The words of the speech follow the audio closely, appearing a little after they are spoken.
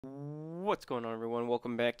What's going on, everyone?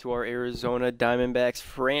 Welcome back to our Arizona Diamondbacks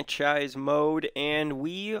franchise mode, and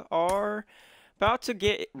we are about to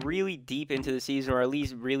get really deep into the season, or at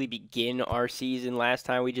least really begin our season. Last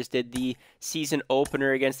time we just did the season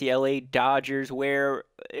opener against the LA Dodgers, where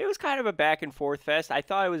it was kind of a back and forth fest. I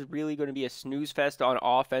thought it was really going to be a snooze fest on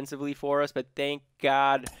offensively for us, but thank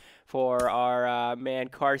God for our man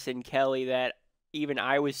Carson Kelly that even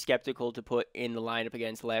I was skeptical to put in the lineup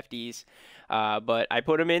against lefties. But I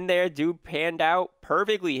put him in there. Dude panned out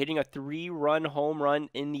perfectly, hitting a 3-run home run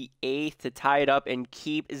in the 8th to tie it up and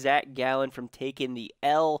keep Zach Gallen from taking the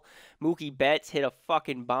L. Mookie Betts hit a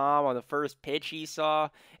fucking bomb on the first pitch he saw.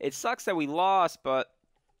 It sucks that we lost, but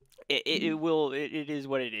it is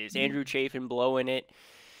what it is. Andrew Chafin blowing it.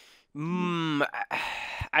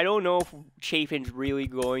 I don't know if Chafin's really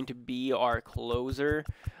going to be our closer.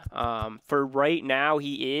 For right now,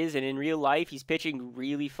 he is, and in real life, he's pitching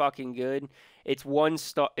really fucking good. It's one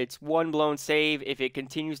blown save. If it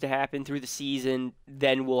continues to happen through the season,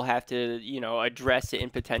 then we'll have to, address it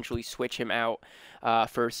and potentially switch him out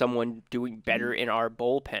for someone doing better in our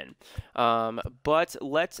bullpen. But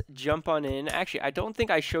let's jump on in. Actually, I don't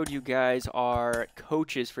think I showed you guys our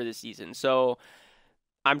coaches for the season, so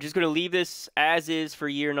I'm just going to leave this as is for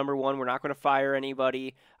year number 1. We're not going to fire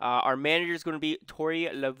anybody. Our manager is going to be Tori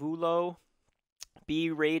Lavulo.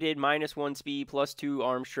 B rated, -1 speed, +2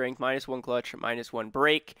 arm strength, -1 clutch, -1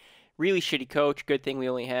 break. Really shitty coach. Good thing we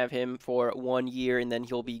only have him for 1 year and then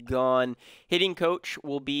he'll be gone. Hitting coach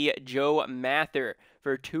will be Joe Mather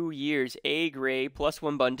for 2 years. A grade,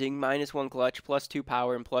 +1 bunting, -1 clutch, +2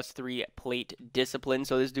 power, and +3 plate discipline.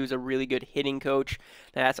 So this dude's a really good hitting coach.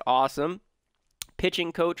 That's awesome.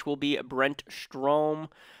 Pitching coach will be Brent Strom.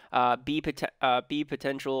 B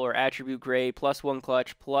potential or attribute grade, +1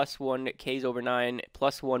 clutch, +1 Ks over 9,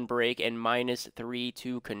 +1 break, and -3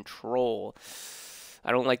 to control.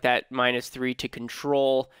 I don't like that -3 to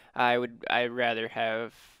control. I'd rather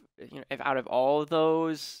have, if out of all of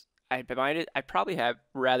those, I'd probably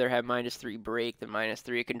rather have -3 break than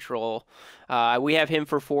 -3 control. We have him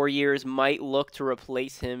for 4 years. Might look to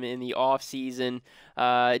replace him in the offseason.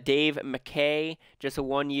 Dave McKay, just a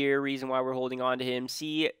 1 year. Reason why we're holding on to him.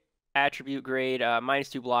 C attribute grade,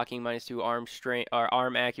 -2 blocking, -2 arm strength or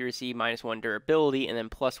arm accuracy, -1 durability, and then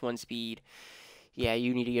 +1 speed. Yeah,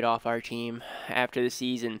 you need to get off our team after the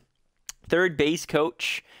season. Third base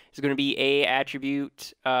coach is going to be A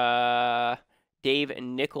attribute. Dave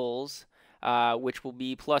Nichols, which will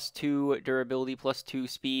be +2 durability, +2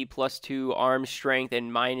 speed, +2 arm strength,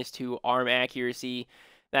 and -2 arm accuracy.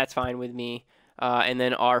 That's fine with me. And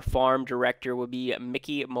then our farm director will be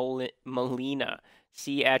Mickey Molina.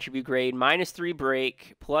 C attribute grade, -3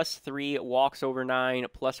 break, +3 walks over 9,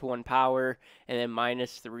 +1 power, and then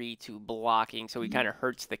 -3 to blocking. So he kind of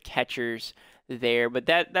hurts the catchers there, but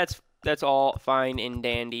that's all fine and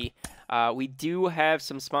dandy. We do have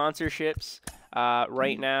some sponsorships.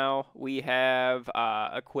 Right now, we have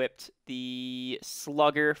equipped the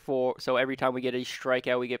slugger so every time we get a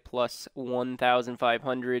strikeout, we get plus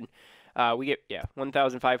 1,500. We get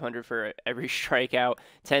 1,500 for every strikeout,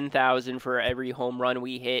 10,000 for every home run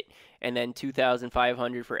we hit, and then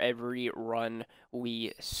 2,500 for every run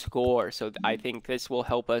we score. So I think this will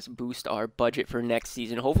help us boost our budget for next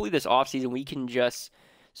season. Hopefully this offseason we can just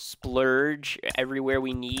splurge everywhere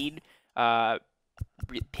we need.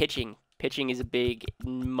 Pitching is a big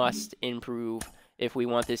must improve if we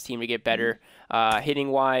want this team to get better.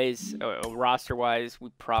 Hitting-wise, roster-wise,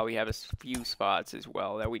 we probably have a few spots as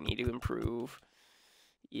well that we need to improve.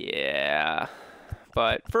 Yeah.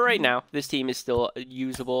 But for right now, this team is still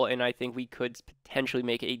usable, and I think we could potentially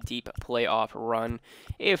make a deep playoff run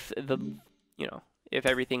if if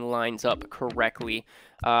everything lines up correctly.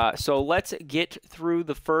 So let's get through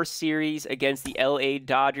the first series against the LA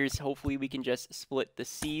Dodgers. Hopefully we can just split the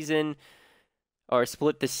season or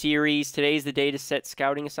split the series. Today's the day to set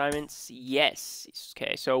scouting assignments. Yes.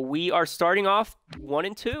 Okay, so we are starting off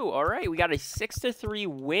 1-2. All right, we got a 6-3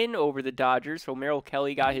 win over the Dodgers. So Merrill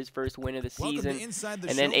Kelly got his first win of the season,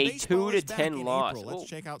 and then a 2-10 loss. Let's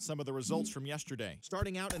check out some of the results from yesterday.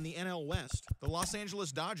 Starting out in the NL West, the Los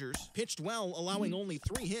Angeles Dodgers pitched well, allowing only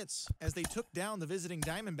 3 hits as they took down the visiting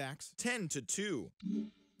Diamondbacks 10-2.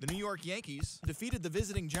 The New York Yankees defeated the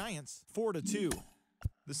visiting Giants 4-2.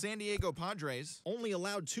 The San Diego Padres only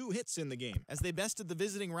allowed 2 hits in the game as they bested the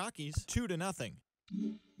visiting Rockies 2-0.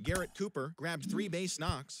 Garrett Cooper grabbed 3 base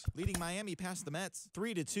knocks, leading Miami past the Mets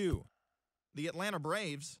 3-2. The Atlanta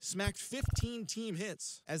Braves smacked 15 team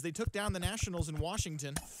hits as they took down the Nationals in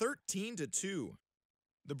Washington 13-2.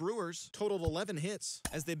 The Brewers totaled 11 hits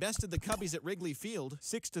as they bested the Cubbies at Wrigley Field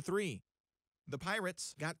 6-3. The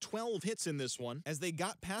Pirates got 12 hits in this one as they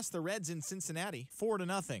got past the Reds in Cincinnati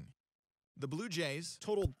 4-0. The Blue Jays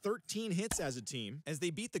totaled 13 hits as a team as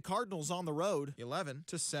they beat the Cardinals on the road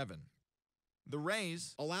 11-7. The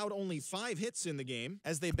Rays allowed only 5 hits in the game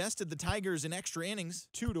as they bested the Tigers in extra innings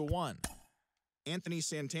 2-1. Anthony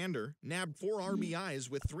Santander nabbed 4 RBIs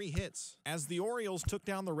with 3 hits as the Orioles took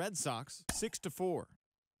down the Red Sox 6-4.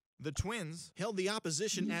 The Twins held the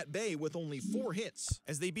opposition at bay with only 4 hits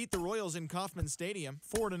as they beat the Royals in Kauffman Stadium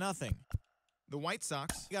 4-0. The White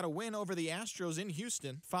Sox got a win over the Astros in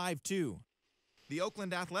Houston 5-2. The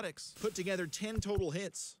Oakland Athletics put together 10 total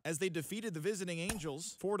hits as they defeated the visiting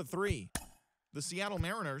Angels 4-3. The Seattle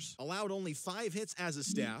Mariners allowed only 5 hits as a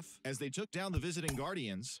staff as they took down the visiting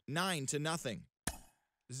Guardians 9-0.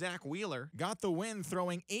 Zach Wheeler got the win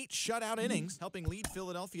throwing 8 shutout innings, helping lead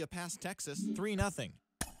Philadelphia past Texas 3-0.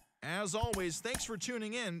 As always, thanks for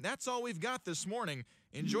tuning in. That's all we've got this morning.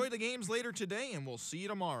 Enjoy the games later today, and we'll see you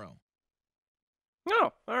tomorrow.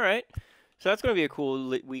 Oh, all right. So that's going to be a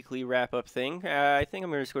cool weekly wrap-up thing. I think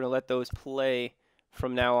I'm just going to let those play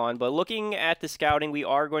from now on. But looking at the scouting, we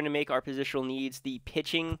are going to make our positional needs the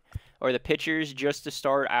pitching or the pitchers just to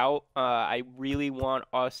start out. I really want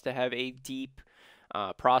us to have a deep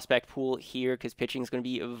prospect pool here because pitching is going to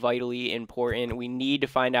be vitally important. We need to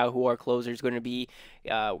find out who our closer is going to be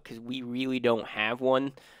because we really don't have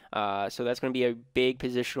one. So that's going to be a big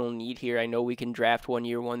positional need here. I know we can draft one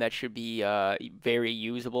that should be very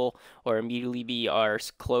usable or immediately be our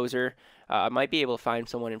closer. I might be able to find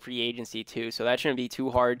someone in free agency too, so that shouldn't be too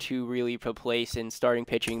hard to really replace, and starting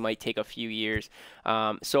pitching might take a few years.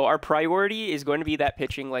 So our priority is going to be that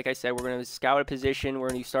pitching. Like I said, we're going to scout a position. We're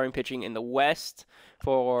going to be starting pitching in the West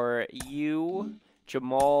for you,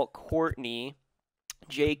 Jamal Courtney.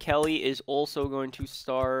 Jay Kelly is also going to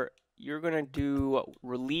start. You're going to do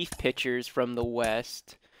relief pitchers from the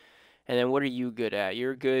West. And then what are you good at?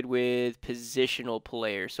 You're good with positional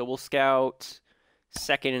players. So we'll scout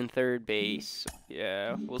second and third base.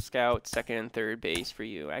 Yeah, we'll scout second and third base for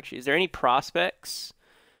you. Actually, is there any prospects?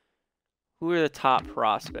 Who are the top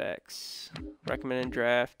prospects? Recommended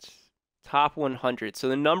draft. Top 100. So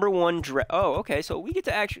the number one draft. Oh, okay. So we get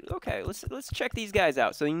to actually. Okay, let's check these guys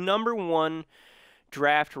out. So the number one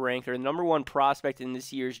draft ranked or number one prospect in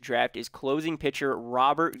this year's draft is closing pitcher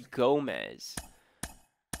Robert Gomez.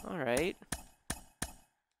 All right.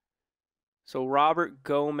 So Robert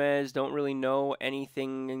Gomez, don't really know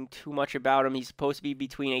anything too much about him. He's supposed to be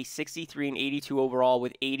between a 63 and 82 overall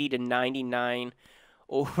with 80 to 99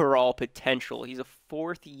 overall potential. He's a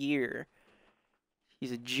 4th year.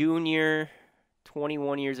 He's a junior,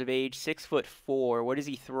 21 years of age, 6'4". What does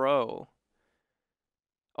he throw?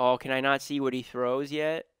 Oh, can I not see what he throws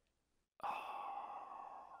yet? Oh,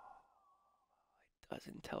 it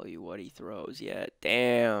doesn't tell you what he throws yet.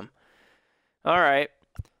 Damn. All right.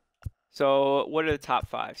 So what are the top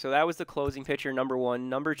 5? So that was the closing pitcher, number 1.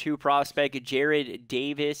 Number 2 prospect, Jared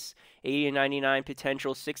Davis, 80 to 99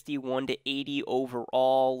 potential, 61 to 80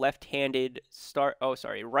 overall. Right-handed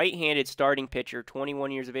starting pitcher,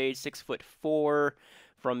 21 years of age, 6'4",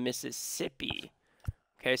 from Mississippi.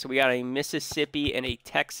 Okay, so we got a Mississippi and a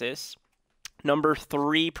Texas. Number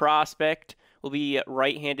 3 prospect will be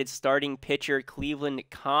right-handed starting pitcher Cleveland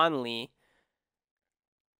Conley.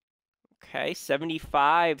 Okay,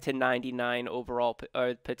 75 to 99 overall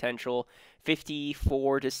potential,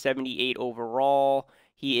 54 to 78 overall.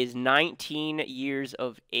 He is 19 years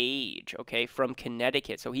of age, okay, from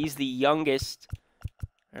Connecticut. So he's the youngest.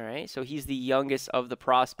 All right, so he's the youngest of the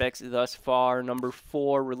prospects thus far. Number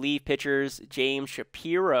 4, relief pitchers, James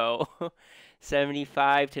Shapiro,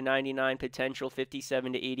 75 to 99 potential,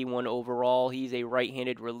 57 to 81 overall. He's a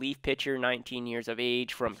right-handed relief pitcher, 19 years of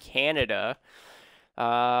age, from Canada.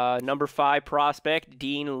 Number 5 prospect,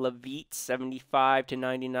 Dean Levitt, 75 to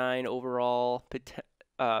 99 overall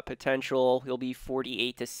potential. He'll be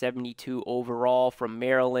 48 to 72 overall, from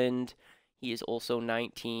Maryland. He is also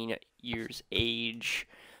 19 years age.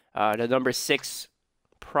 The number 6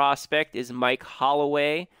 prospect is Mike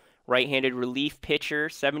Holloway, right-handed relief pitcher,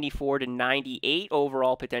 74 to 98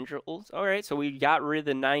 overall potentials. All right, so we got rid of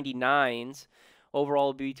the 99s.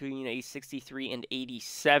 Overall, between a 63 and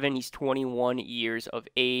 87. He's 21 years of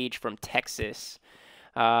age, from Texas.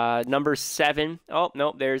 Number 7. Oh,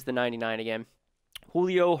 no, there's the 99 again.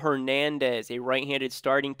 Julio Hernandez, a right-handed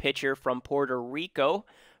starting pitcher from Puerto Rico.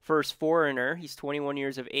 First foreigner. He's 21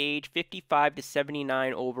 years of age, 55 to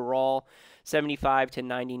 79 overall, 75 to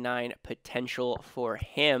 99 potential for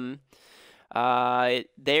him.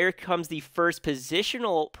 There comes the first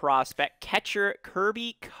positional prospect, catcher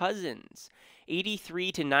Kirby Cousins.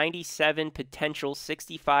 83 to 97 potential,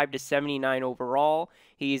 65 to 79 overall.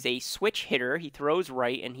 He is a switch hitter. He throws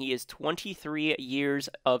right, and he is 23 years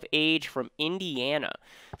of age from Indiana.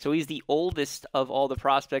 So he's the oldest of all the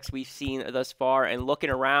prospects we've seen thus far. And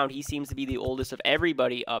looking around, he seems to be the oldest of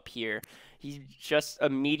everybody up here. He's just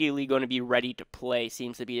immediately going to be ready to play,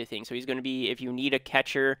 seems to be the thing. So he's going to be, if you need a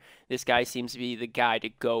catcher, this guy seems to be the guy to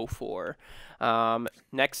go for.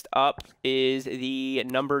 Next up is the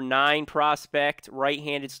number 9 prospect,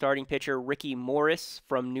 right-handed starting pitcher Ricky Morris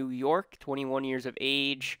from New York, 21 years of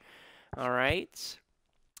age. All right.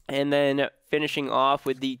 And then finishing off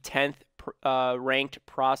with the 10th ranked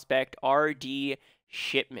prospect, R.D.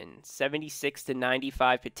 Shipman, 76 to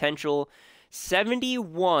 95 potential,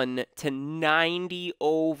 71 to 90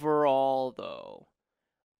 overall, though.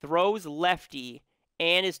 Throws lefty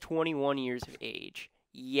and is 21 years of age.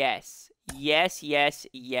 Yes.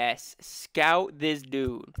 Scout this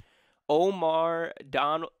dude. Omar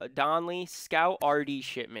Donley, scout R.D.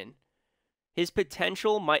 Shipman. His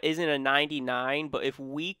potential isn't a 99, but if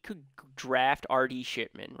we could draft R.D.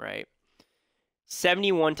 Shipman, right?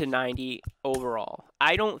 71 to 90 overall.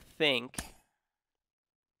 I don't think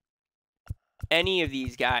any of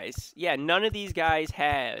these guys, none of these guys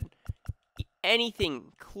had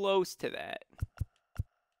anything close to that.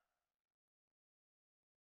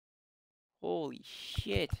 Holy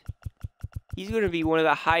shit. He's going to be one of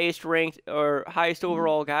the highest ranked or highest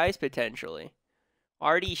overall guys potentially.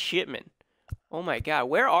 R.D. Shipman. Oh my god,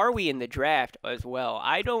 where are we in the draft as well?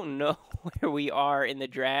 I don't know where we are in the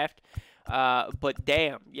draft, but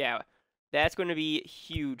damn, yeah, that's going to be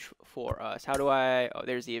huge for us. How do I... Oh,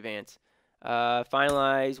 there's the advance.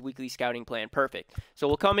 Finalize weekly scouting plan. Perfect. So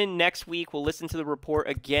we'll come in next week. We'll listen to the report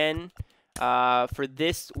again. For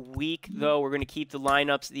this week, though, we're going to keep the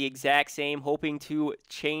lineups the exact same, hoping to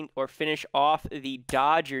change or finish off the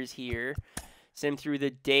Dodgers here. Send through the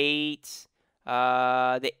dates.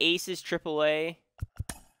 The Aces AAA.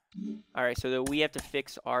 All right, so we have to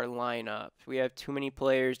fix our lineup. We have too many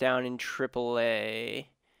players down in AAA.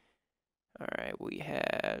 All right, we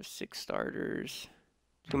have 6 starters.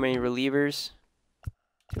 Too many relievers.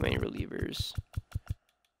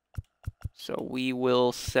 So we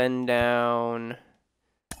will send down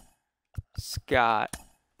Scott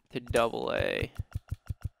to AA.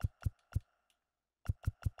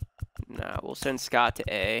 Nah, we'll send Scott to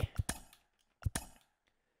A.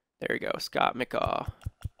 There we go, Scott McCaw.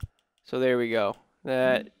 So there we go.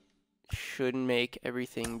 That should make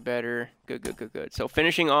everything better. Good. So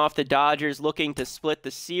finishing off, the Dodgers looking to split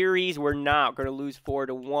the series. We're not going to lose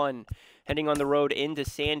 4-1. Heading on the road into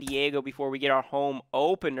San Diego before we get our home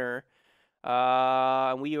opener.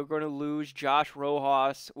 And we are going to lose Josh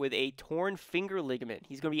Rojas with a torn finger ligament.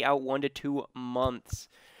 He's going to be out 1 to 2 months.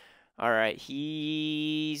 All right,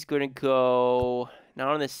 he's going to go not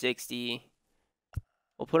on the 60.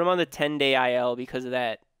 We'll put him on the 10-day IL because of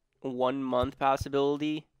that 1 month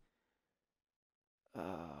possibility.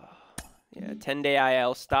 Yeah, 10-day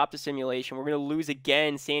IL. Stop the simulation. We're going to lose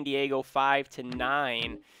again, San Diego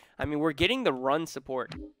 5-9. I mean, we're getting the run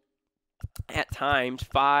support at times.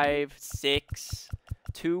 5, 6,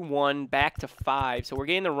 2, 1, back to 5. So we're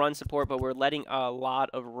getting the run support, but we're letting a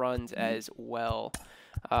lot of runs as well.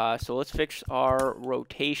 So let's fix our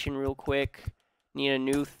rotation real quick. Need a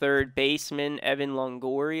new third baseman, Evan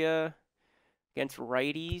Longoria, against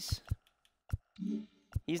righties.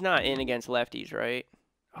 He's not in against lefties, right?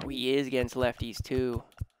 Oh, he is against lefties, too.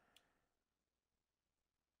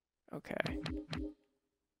 Okay.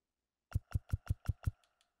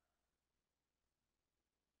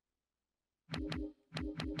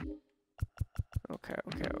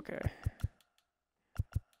 Okay.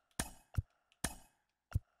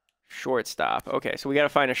 Shortstop. Okay, so we got to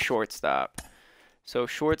find a shortstop. So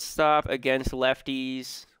shortstop against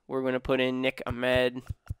lefties. We're going to put in Nick Ahmed.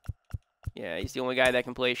 Yeah, he's the only guy that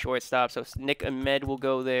can play shortstop. So Nick Ahmed will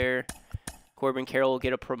go there. Corbin Carroll will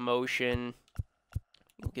get a promotion.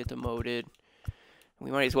 He'll get demoted.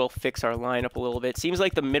 We might as well fix our lineup a little bit. Seems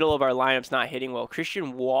like the middle of our lineup's not hitting well.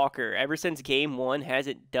 Christian Walker, ever since Game 1,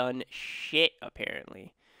 hasn't done shit,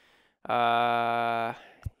 apparently. Yeah,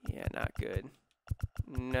 not good.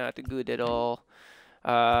 Not good at all.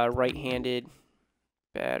 Right-handed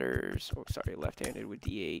batters. Oh, sorry, left-handed with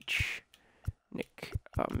DH. Nick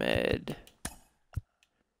Ahmed.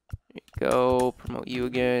 There you go. Promote you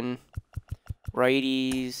again.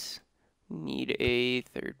 Righties. Need a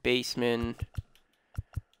third baseman.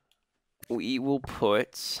 We will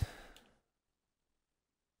put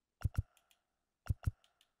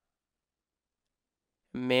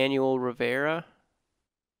Manuel Rivera.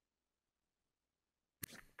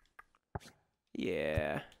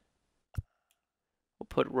 Yeah.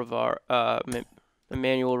 put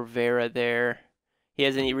Emmanuel Rivera there. He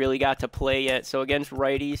hasn't really got to play yet, so against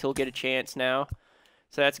righties, he'll get a chance now.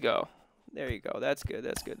 So let's go. There you go. That's good.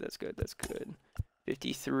 That's good. That's good. That's good.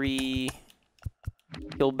 53.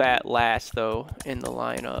 He'll bat last, though, in the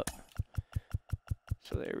lineup.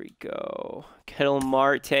 So there we go. Ketel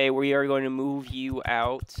Marte, we are going to move you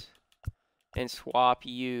out and swap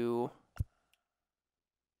you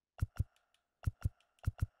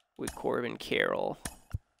with Corbin Carroll.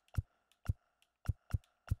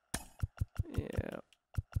 Yeah.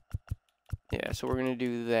 Yeah, so we're going to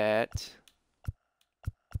do that.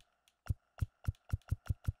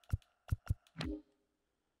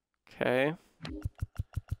 Okay.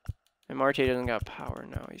 And Marte doesn't got power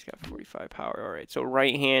now. He's got 45 power. All right, so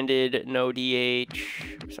right-handed, no DH.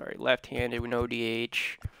 Sorry, left-handed, no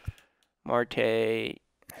DH. Marte. He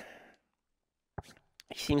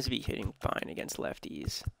seems to be hitting fine against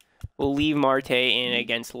lefties. We'll leave Marte in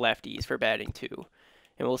against lefties for batting 2.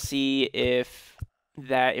 And we'll see if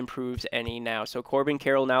that improves any now. So Corbin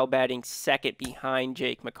Carroll now batting second behind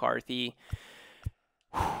Jake McCarthy.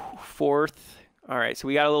 4th. All right, so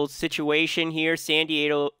we got a little situation here. San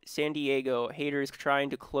Diego haters trying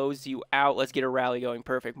to close you out. Let's get a rally going.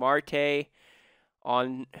 Perfect. Marte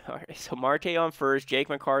on. All right, so Marte on first. Jake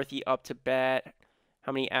McCarthy up to bat.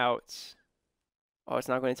 How many outs? Oh, it's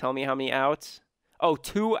not going to tell me how many outs. Oh,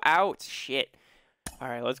 2 outs. Shit. All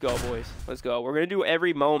right, let's go, boys. Let's go. We're going to do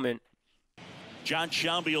every moment. John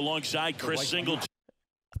Shelby alongside Chris Singleton.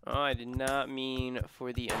 Oh, I did not mean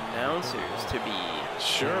for the announcers to be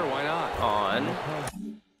sure, why not? On.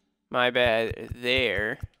 My bad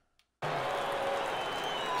there.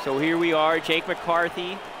 So here we are, Jake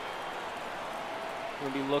McCarthy.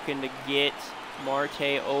 We'll be looking to get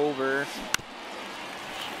Marte over.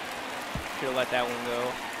 Should have let that one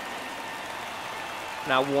go.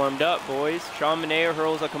 Now warmed up, boys. Sean Manaea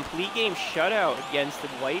hurls a complete game shutout against the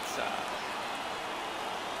White Sox.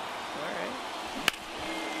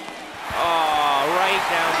 Oh, right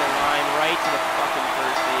down the line, right to the fucking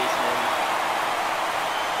first baseman.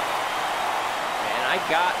 Man, I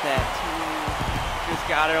got that too. Just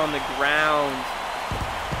got it on the ground.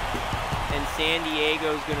 And San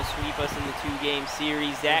Diego's going to sweep us in the 2-game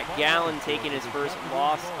series. Zach Gallen taking his first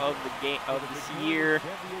loss of the game of this year.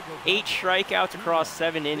 8 strikeouts across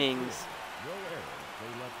 7 innings.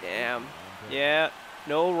 Damn. Yeah,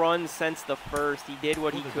 no runs since the first. He did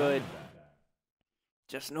what he could.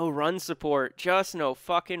 Just no run support. Just no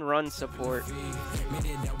fucking run support.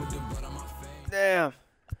 Damn.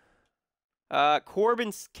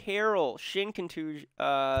 Corbin Carroll, shin contusion.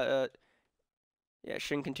 Yeah,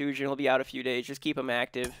 shin contusion. He'll be out a few days. Just keep him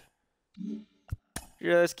active.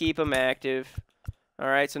 Just keep him active. All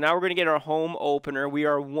right, so now we're going to get our home opener. We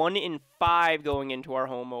are 1-5 going into our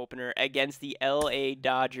home opener against the LA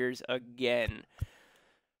Dodgers again.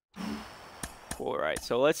 All right,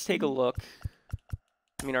 so let's take a look.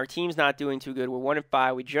 I mean, our team's not doing too good. We're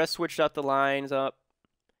 1-5. We just switched up the lines up.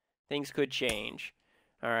 Things could change.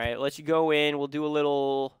 All right, let's go in. We'll do a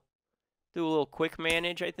little quick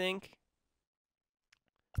manage, I think.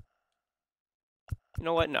 You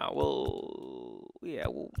know what? No, we'll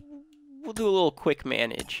do a little quick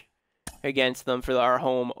manage against them for our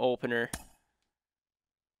home opener.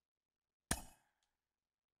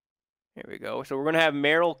 Here we go. So we're gonna have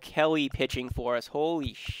Merrill Kelly pitching for us.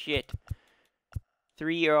 Holy shit.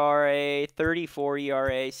 3 ERA, 34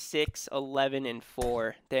 ERA, 6, 11, and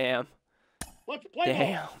 4. Damn. Let's play.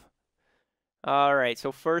 Damn. All right,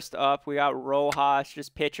 so first up, we got Rojas.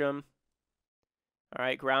 Just pitch him. All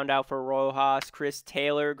right, ground out for Rojas. Chris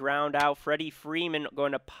Taylor, ground out. Freddie Freeman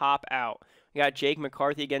going to pop out. We got Jake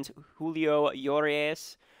McCarthy against Julio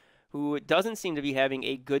Urias, who doesn't seem to be having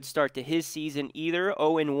a good start to his season either.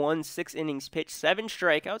 0-1, 6 innings pitched, 7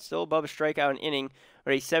 strikeouts, still above a strikeout an inning,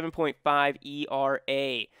 or a 7.5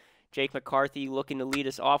 ERA. Jake McCarthy looking to lead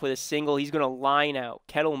us off with a single. He's going to line out.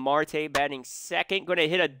 Ketel Marte batting second, going to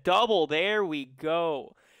hit a double. There we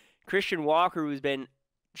go. Christian Walker, who's been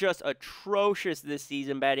just atrocious this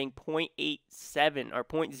season, batting .87 or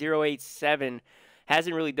 .087.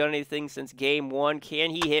 Hasn't really done anything since game 1.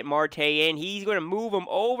 Can he hit Marte in? He's going to move him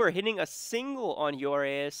over, hitting a single on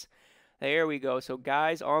Urias. There we go. So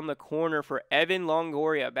guys on the corner for Evan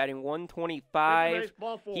Longoria, batting 125.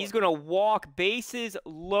 He's going to walk, bases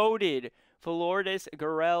loaded. Lourdes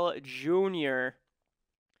Gurriel Jr.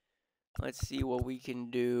 Let's see what we can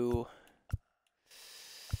do.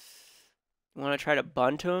 Want to try to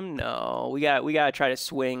bunt him? No, we got to try to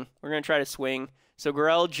swing. We're going to try to swing. So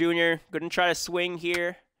Gurriel Jr. going to try to swing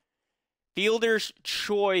here. Fielder's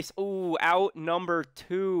choice. Ooh, out number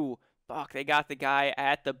 2. fuck, they got the guy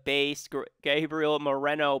at the base. Gabriel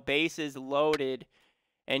Moreno, bases loaded,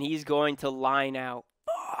 and he's going to line out.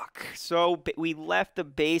 Fuck. So we left the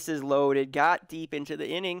bases loaded, got deep into the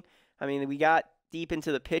inning. I mean, we got deep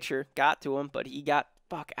into the pitcher, got to him, but he got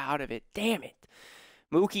fuck out of it. Damn it.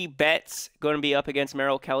 Mookie Betts going to be up against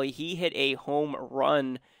Merrill Kelly. He hit a home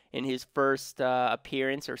run in his first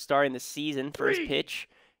appearance, or starting the season, first pitch.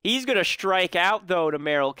 He's going to strike out, though, to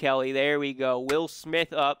Merrill Kelly. There we go. Will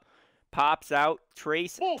Smith up, pops out.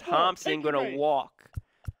 Trace Thompson going to walk.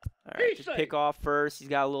 All right, just pick off first. He's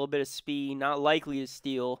got a little bit of speed. Not likely to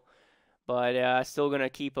steal, but still going to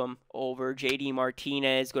keep him over. J.D.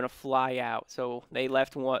 Martinez going to fly out. So they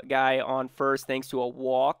left one guy on first thanks to a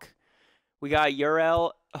walk. We got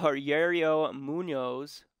Yariel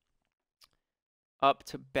Munoz up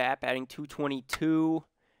to bat, batting .222.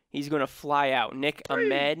 He's going to fly out. Nick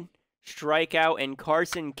Ahmed, strikeout, and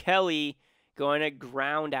Carson Kelly going to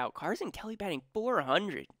ground out. Carson Kelly batting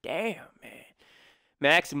 .400. Damn, man.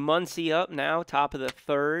 Max Muncy up now, top of the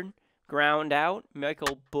third. Ground out.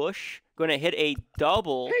 Michael Bush going to hit a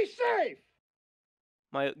double. He's safe.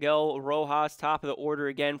 Miguel Rojas, top of the order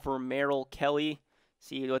again for Merrill Kelly.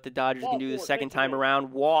 See what the Dodgers can do the second time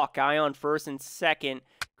around. Walk. Guy on first and second.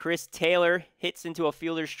 Chris Taylor hits into a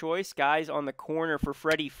fielder's choice. Guys on the corner for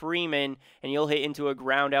Freddie Freeman, and he'll hit into a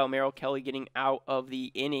ground out. Merrill Kelly getting out of the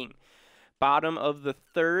inning. Bottom of the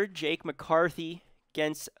third, Jake McCarthy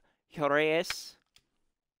against Reyes.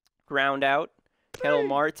 Ground out. Ketel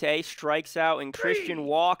Marte strikes out, and Christian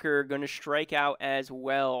Walker going to strike out as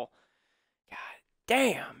well. God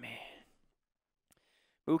damn, man.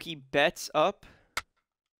 Mookie Betts up.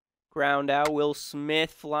 Ground out. Will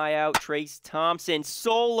Smith fly out. Trace Thompson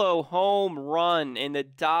solo home run, and the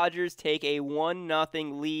Dodgers take a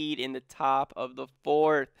 1-0 lead in the top of the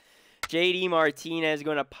fourth. J.D. Martinez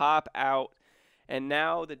going to pop out, and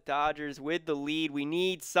now the Dodgers with the lead. We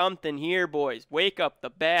need something here, boys. Wake up the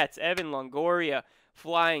bats. Evan Longoria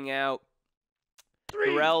flying out.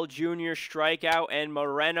 Burrell Jr. strikeout, and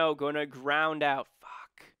Moreno going to ground out.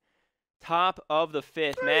 Fuck. Top of the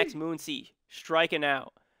fifth. Max Muncy striking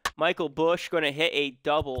out. Michael Bush going to hit a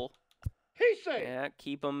double. He's safe. Yeah,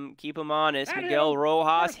 keep him honest. Miguel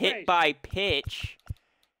Rojas hit by pitch.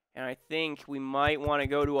 And I think we might want to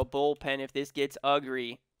go to a bullpen if this gets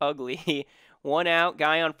ugly. One out,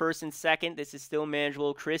 guy on first and second. This is still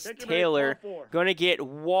manageable. Chris Taylor going to get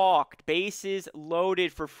walked. Bases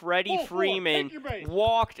loaded for Freddie Freeman.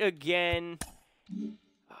 Walked again.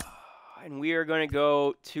 And we are going to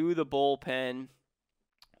go to the bullpen.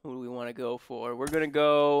 Who do we want to go for? We're going to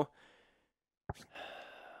go...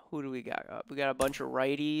 Who do we got up? We got a bunch of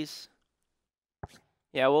righties.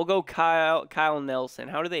 Yeah, we'll go Kyle Nelson.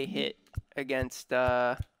 How do they hit against...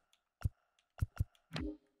 How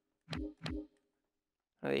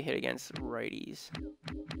do they hit against righties?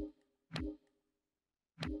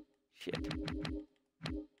 Shit.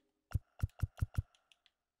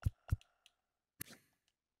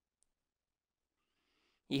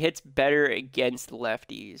 He hits better against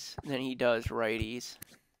lefties than he does righties.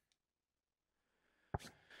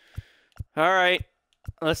 All right.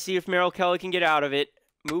 Let's see if Merrill Kelly can get out of it.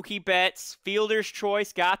 Mookie Betts, fielder's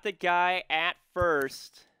choice, got the guy at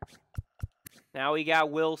first. Now we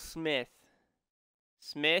got Will Smith.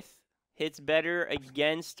 Smith hits better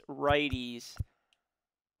against righties.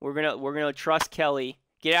 We're gonna trust Kelly.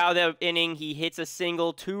 Get out of the inning. He hits a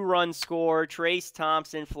single, 2-run score. Trace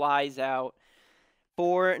Thompson flies out.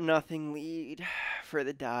 4-0 lead for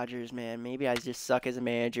the Dodgers, man. Maybe I just suck as a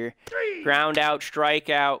manager. Ground out,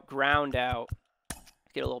 strikeout, ground out.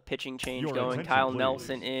 Get a little pitching change going. Kyle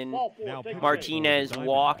Nelson in. Martinez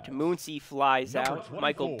walked. Muncy flies out.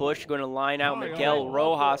 Michael Bush going to line out. Miguel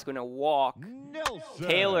Rojas going to walk.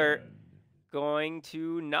 Taylor going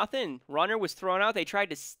to nothing. Runner was thrown out. They tried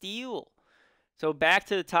to steal. So back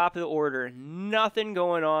to the top of the order. Nothing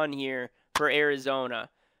going on here for Arizona.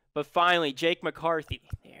 But finally, Jake McCarthy.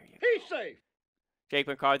 There you go. He's safe. Jake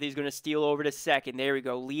McCarthy's going to steal over to second. There we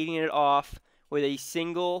go. Leading it off with a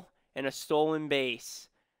single and a stolen base.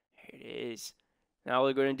 There it is. Now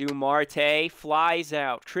we're going to do Marte. Flies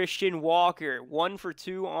out. Christian Walker. 1 for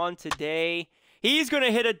 2 on today. He's going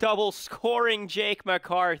to hit a double, scoring Jake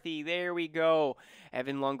McCarthy. There we go.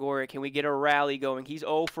 Evan Longoria, can we get a rally going? He's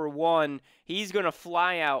 0 for 1. He's going to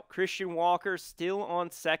fly out. Christian Walker still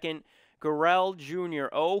on second. Burrell Jr.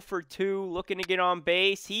 0 for 2, looking to get on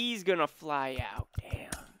base. He's going to fly out.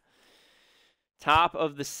 Damn. Top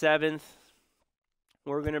of the 7th.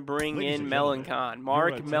 We're going to bring in Melancon.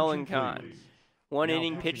 Mark Melancon. One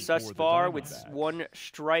inning pitched thus far with 1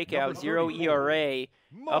 strikeout, 0 ERA.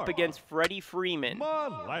 Up against Freddie Freeman.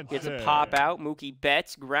 Gets a pop out. Mookie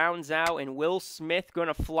Betts grounds out, and Will Smith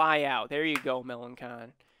gonna fly out. There you go,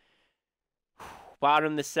 Melancon.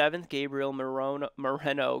 Bottom of the 7th, Gabriel Moreno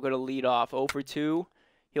gonna lead off. 0 for 2.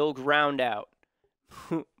 He'll ground out.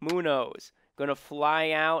 Munoz gonna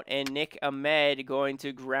fly out, and Nick Ahmed going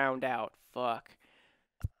to ground out. Fuck.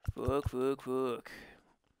 We're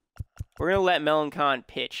gonna let Melancon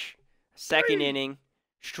pitch. Second inning.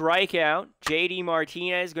 Strikeout. JD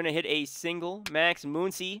Martinez going to hit a single. Max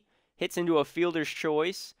Muncy hits into a fielder's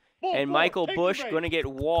choice. And Michael Busch going to get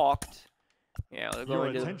walked. Yeah, they're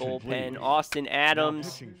going to the bullpen. Please. Austin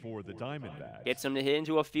Adams for the Diamondbacks. Gets him to hit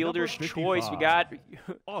into a fielder's choice. We got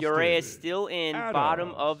Urias still in,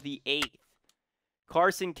 bottom of the 8th.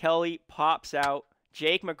 Carson Kelly pops out.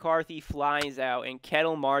 Jake McCarthy flies out. And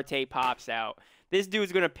Ketel Marte pops out. This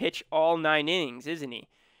dude's going to pitch all 9 innings, isn't he?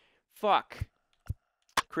 Fuck.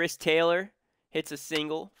 Chris Taylor hits a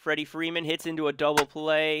single. Freddie Freeman hits into a double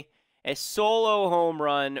play. A solo home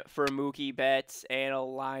run for Mookie Betts and a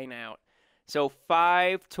line out. So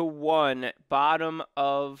 5-1, bottom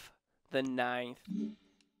of the 9th.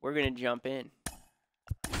 We're going to jump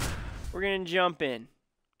in.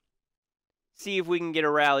 See if we can get a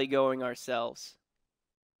rally going ourselves.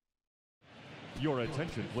 Your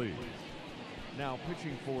attention, please. Now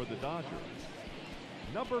pitching for the Dodgers,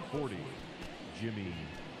 number 40, Jimmy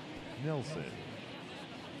Nelson.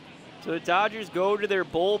 So the Dodgers go to their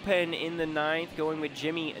bullpen in the 9th, going with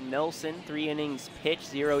Jimmy Nelson. 3 innings pitched,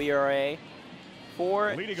 0 ERA.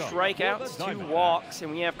 4 strikeouts, 2 walks.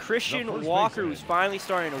 And we have Christian Walker, who's finally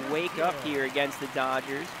starting to wake up here against the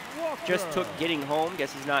Dodgers. Just took getting home.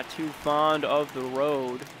 Guess he's not too fond of the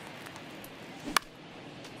road.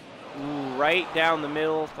 Ooh, right down the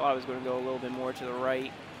middle. Thought I was going to go a little bit more to the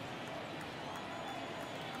right.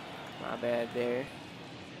 Not bad there.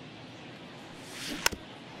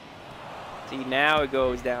 See, now it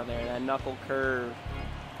goes down there, that knuckle curve.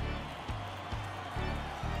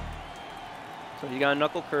 So you got a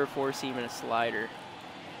knuckle curve, 4-seam, and a slider.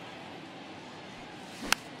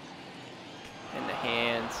 And the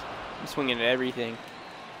hands. I'm swinging at everything.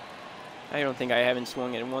 I don't think I haven't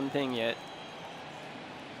swung at one thing yet.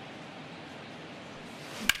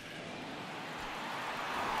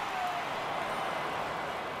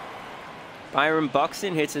 Byron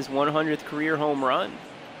Buxton hits his 100th career home run.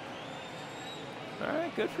 All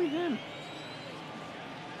right, good for him.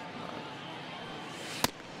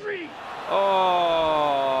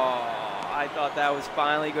 Oh, I thought that was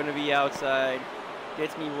finally going to be outside.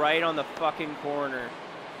 Gets me right on the fucking corner.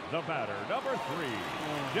 The batter, number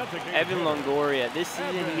 3, Evan Longoria. This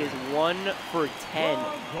season he is 1 for 10.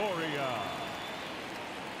 Longoria.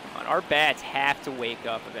 Come on, our bats have to wake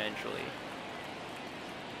up eventually.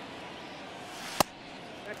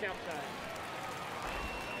 That's outside.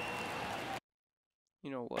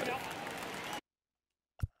 You know what?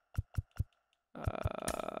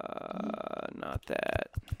 Not that.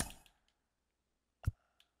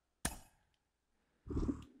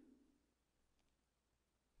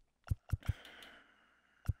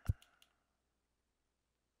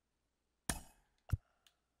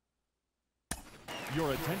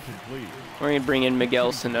 Your attention, please. We're going to bring in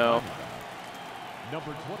Miguel Sano.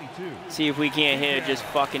 Number 22. See if we can't hit a just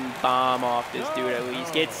fucking bomb off this dude at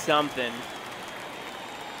least. Get something.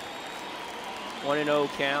 1-0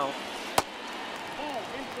 count.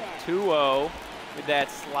 2-0 with that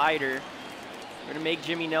slider. We're going to make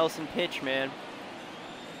Jimmy Nelson pitch, man.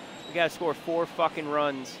 We got to score 4 fucking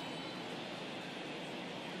runs.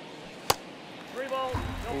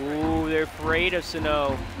 Ooh, they're afraid of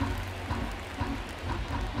Sano.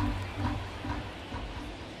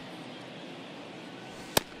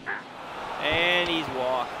 And he's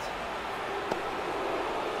walked.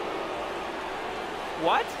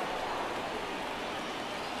 What?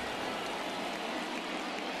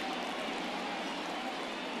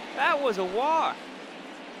 That was a walk.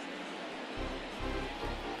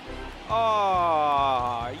 Oh,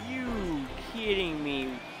 are you kidding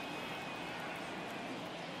me?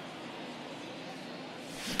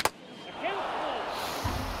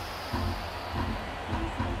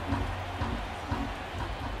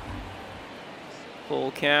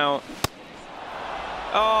 Full count.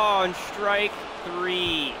 Oh, and strike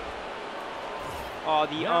 3. Oh,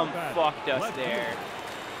 the fucked us there.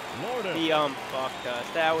 The fucked us.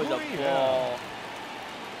 That was a ball.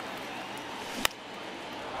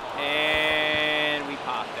 And we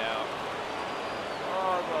popped out.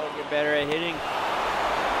 Oh, we'll get better at hitting.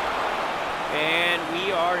 And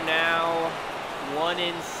we are now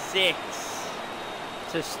 1-6.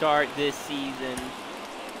 to start this season.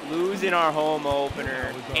 Losing our home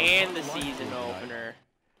opener and the season opener.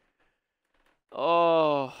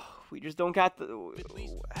 Oh, we just don't got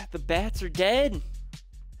the bats are dead.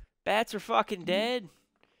 Bats are fucking dead.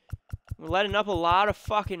 We're letting up a lot of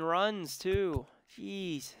fucking runs too.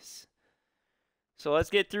 Jesus. So let's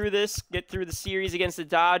get through this. Get through the series against the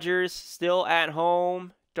Dodgers. Still at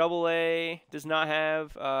home. AA does not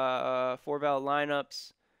have 4 valid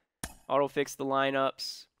lineups. Auto fix the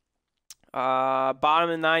lineups. Bottom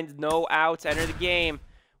of the 9th, no outs. Enter the game.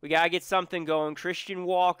 We got to get something going. Christian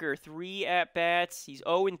Walker, 3 at-bats. He's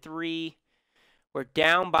 0-3. We're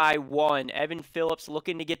down by 1. Evan Phillips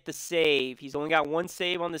looking to get the save. He's only got 1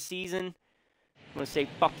 save on the season. I'm going to say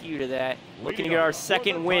fuck you to that. Looking to get our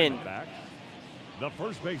second win. The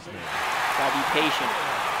first baseman. Got to be patient.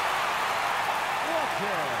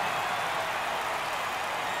 Walker.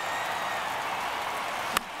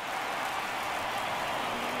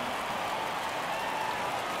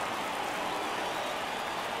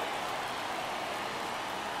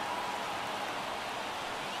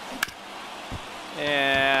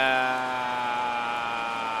 Yeah.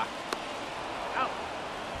 Out.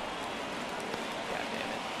 God damn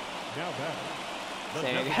it. Now back.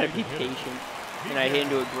 Saying I gotta be patient. And I hit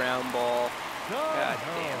into a ground ball. God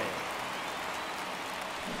damn it.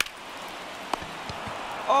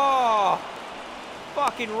 Oh!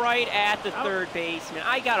 Fucking right at the third baseman.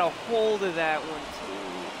 I got a hold of that one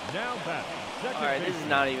too. Now back. Alright, this is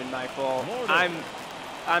not even my fault.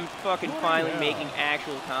 I'm fucking finally making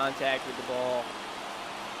actual contact with the ball.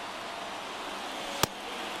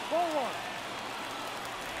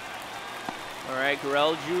 Alright,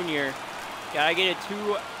 Gurriel Jr. Gotta get a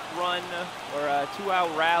 2-run or a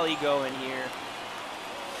 2-out rally going here.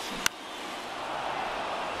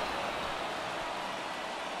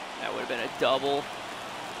 That would have been a double.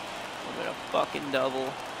 Would have been a fucking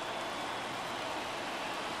double.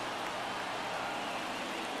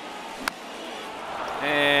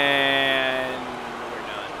 And we're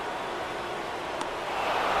done.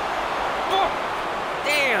 Oh,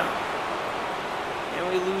 damn! And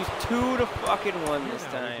we lose 2-1 this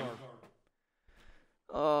time.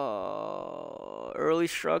 Oh, early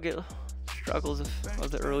struggles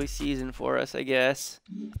of the early season for us, I guess.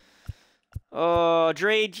 Oh,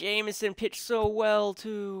 Dre Jameson pitched so well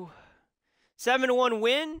too. 7-1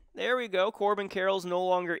 win. There we go. Corbin Carroll's no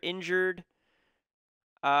longer injured.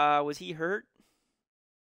 Was he hurt?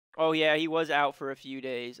 Oh, yeah, he was out for a few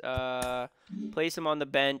days. Place him on the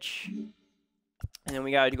bench. And then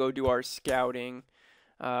we got to go do our scouting.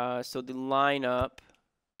 So the lineup.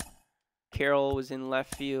 Carroll was in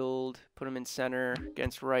left field. Put him in center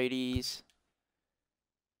against righties.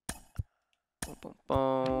 Boom, boom,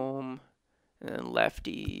 boom. And then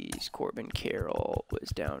lefties. Corbin Carroll was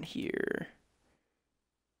down here.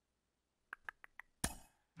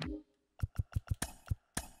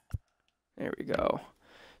 There we go.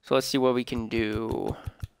 So let's see what we can do.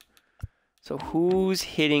 So who's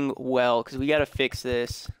hitting well? Because we got to fix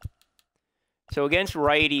this. So against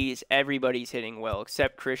righties, everybody's hitting well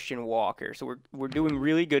except Christian Walker. So we're doing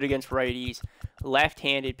really good against righties.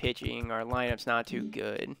 Left-handed pitching, our lineup's not too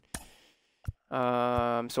good.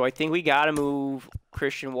 So I think we got to move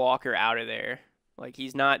Christian Walker out of there. Like,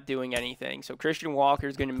 he's not doing anything. So Christian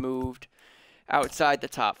Walker's going to move outside the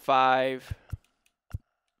top 5.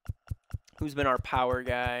 Who's been our power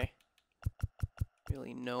guy?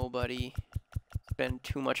 Really nobody. It's been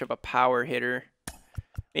too much of a power hitter.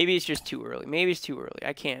 Maybe it's just too early. Maybe it's too early.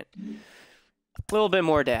 I can't. A little bit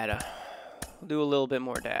more data. We'll do a little bit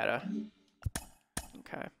more data.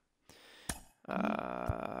 Okay.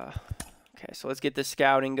 Okay, so let's get the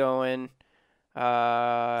scouting going.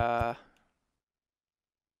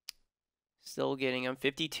 Still getting him.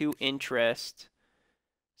 52 interest.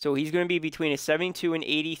 So he's going to be between a 72 and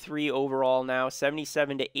 83 overall now,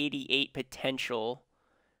 77 to 88 potential.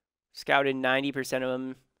 Scouted 90% of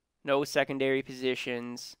them, no secondary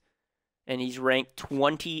positions, and he's ranked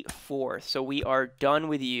 24th. So we are done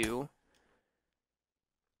with you.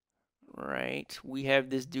 Right, we have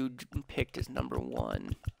this dude picked as number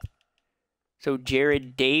 1. So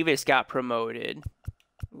Jared Davis got promoted.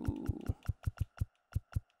 Ooh.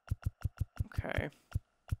 Okay.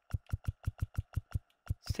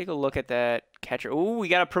 Let's take a look at that catcher. Ooh, we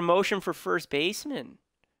got a promotion for first baseman.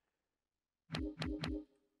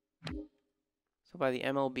 So by the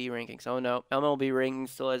MLB rankings. Oh, no. MLB rankings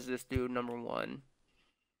still has this dude number 1.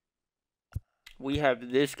 We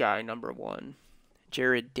have this guy number 1.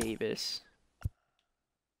 Jared Davis.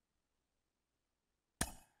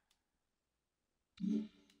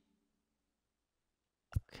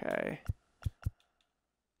 Okay.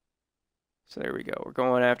 So there we go. We're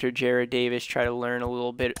going after Jared Davis. Try to learn a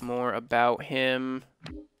little bit more about him.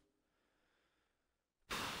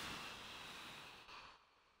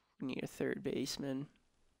 We need a third baseman.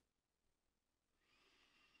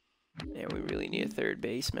 Yeah, we really need a third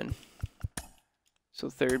baseman. So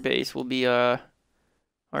third base will be our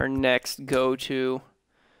next go-to.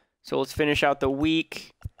 So let's finish out the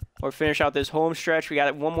week, or finish out this home stretch. We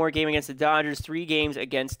got one more game against the Dodgers, 3 games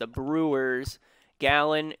against the Brewers.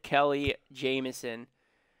 Gallen, Kelly, Jameson.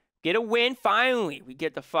 Get a win, finally. We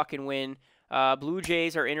get the fucking win. Blue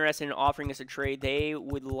Jays are interested in offering us a trade. They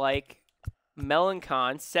would like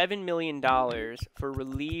Melancon, $7 million for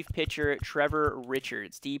relief pitcher Trevor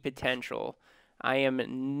Richards, D potential. I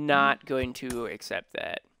am not going to accept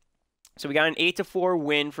that. So we got an 8-4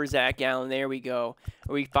 win for Zach Gallen. There we go.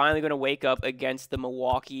 Are we finally going to wake up against the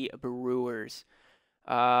Milwaukee Brewers?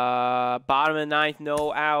 Bottom of the 9th,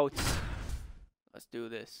 no outs. Let's do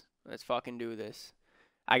this. Let's fucking do this.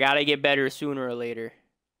 I got to get better sooner or later.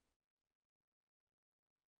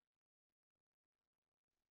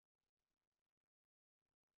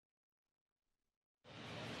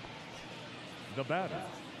 The batter,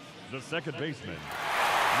 the second baseman,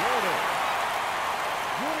 Roto.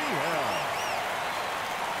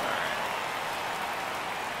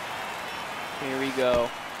 Here we go.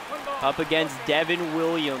 Up against Devin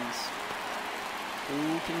Williams.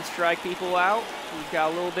 Who can strike people out? He's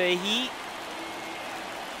got a little bit of heat.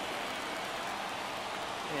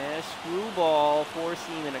 Yeah, screwball,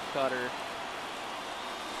 4-seam and a cutter.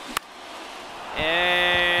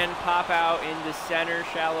 And pop out into center,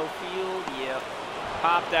 shallow field. Yep.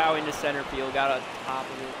 Popped out into center field. Got on top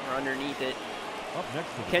of it or underneath it. Up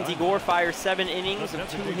next to Mackenzie Gore fires 7 innings of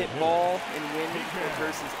 2-hit ball and win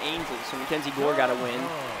versus Angels. So Mackenzie Gore got a win.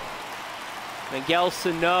 Miguel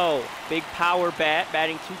Sano, big power bat,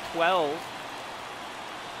 batting .212.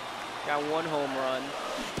 Got 1 home run.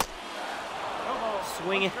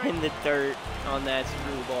 Swinging in the dirt on that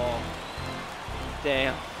screwball.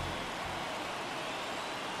 Damn.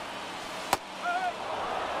 Oh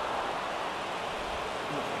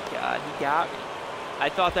my God, he got me. I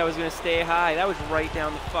thought that was going to stay high. That was right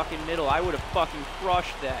down the fucking middle. I would have fucking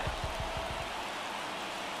crushed that.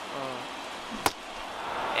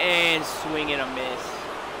 And swing and a miss.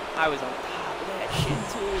 I was on top of that shit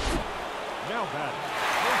too. Now batting.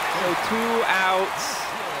 So 2 outs,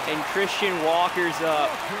 and Christian Walker's up.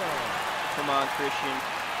 Come on, Christian.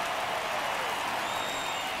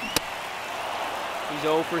 He's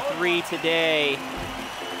 0 for 3 today.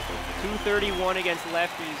 231 against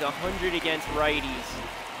lefties, 100 against righties.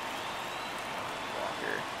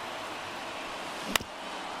 Walker.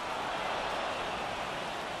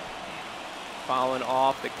 Following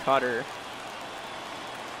off the cutter.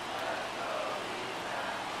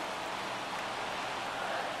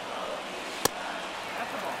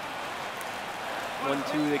 One,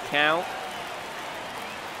 2 the count.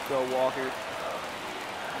 Go Walker.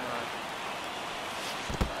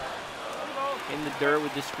 In the dirt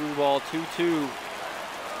with the screwball, 2-2.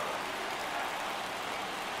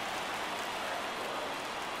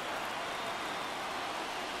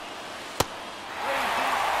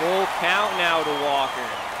 Full count now to Walker.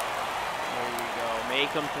 There we go.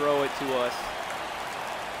 Make him throw it to us.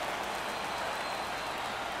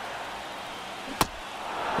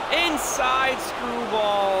 Inside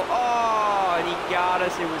screwball. Oh, and he got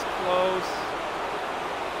us. It was close.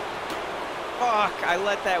 Fuck, I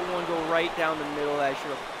let that one go right down the middle that I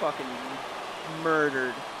should have fucking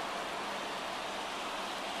murdered.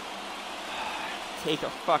 Take a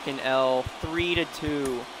fucking L.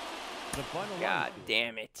 3-2. God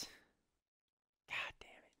damn it. God damn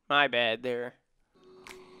it. My bad there.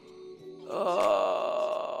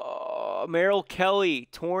 Merrill Kelly,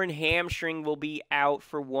 torn hamstring, will be out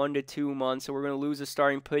for 1 to 2 months. So we're going to lose a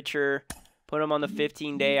starting pitcher. Put him on the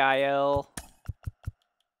 15-day IL.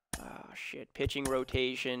 Oh, shit. Pitching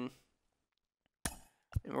rotation.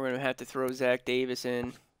 And we're going to have to throw Zach Davis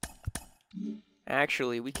in.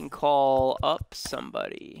 Actually, we can call up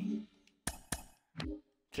somebody.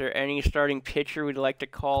 Is there any starting pitcher we'd like to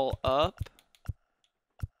call up?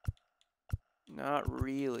 Not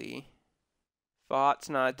really. Thought's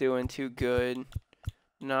not doing too good.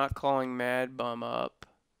 Not calling Mad Bum up.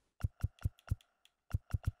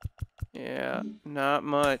 Yeah, not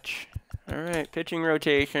much. Alright, pitching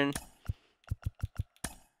rotation.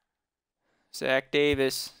 Zach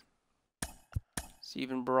Davis.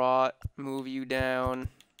 Stephen Brott, move you down.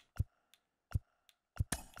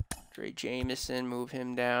 Dre Jameson, move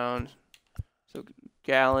him down. So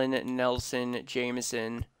Gallen, Nelson,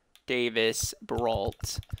 Jameson, Davis,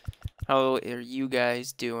 Brault. How are you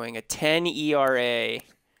guys doing? A 10 ERA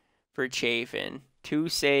for for Chafin. 2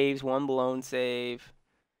 saves, 1 blown save.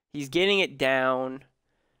 He's getting it down.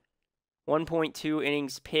 1.2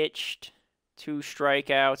 innings pitched, 2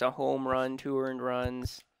 strikeouts, a home run, 2 earned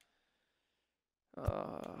runs.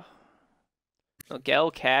 Miguel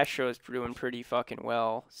Castro is doing pretty fucking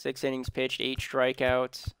well. 6 innings pitched, 8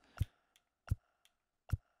 strikeouts.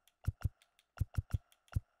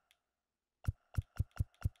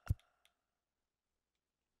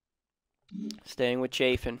 Staying with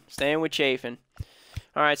Chafin.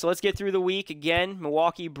 All right, so let's get through the week again.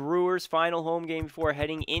 Milwaukee Brewers, final home game before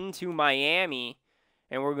heading into Miami.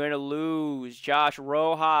 And we're going to lose. Josh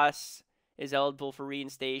Rojas is eligible for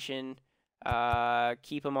reinstation.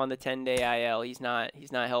 Keep him on the 10-day IL. He's not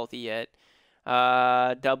healthy yet.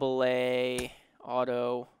 Double A,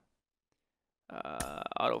 auto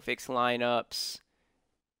fix lineups.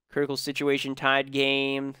 Critical situation, tied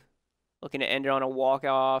game. Looking to end it on a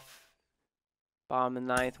walk-off. Bottom of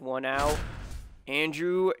the 9th, 1 out.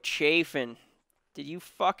 Andrew Chafin. Did you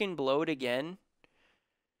fucking blow it again?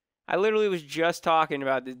 I literally was just talking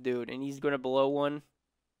about this dude, and he's going to blow one.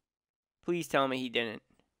 Please tell me he didn't.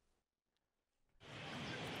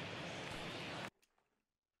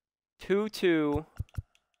 2-2.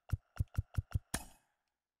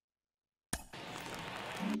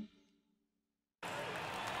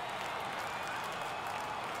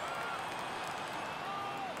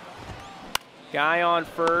 Guy on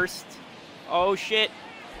first. Oh, shit.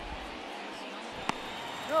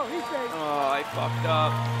 No, he's safe. Oh, I fucked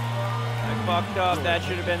up. That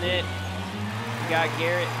should have been it. We got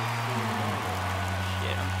Garrett.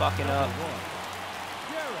 Shit, I'm fucking up.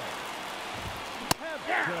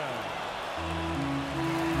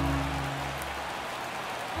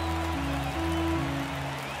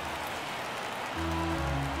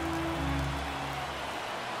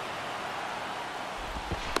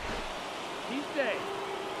 He's safe.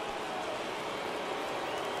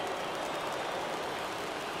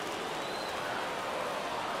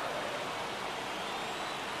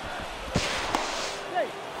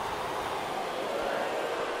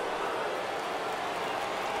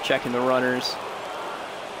 Checking the runners.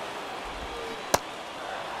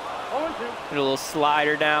 Get a little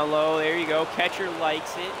slider down low. There you go. Catcher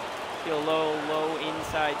likes it. Get a low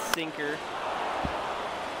inside sinker.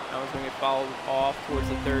 That one's going to get fouled off towards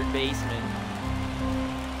the third baseman.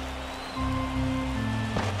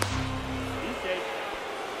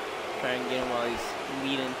 Try and get him while he's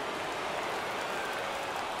leading.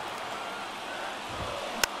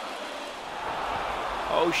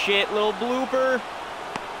 Oh shit, little blooper.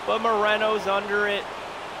 But Moreno's under it.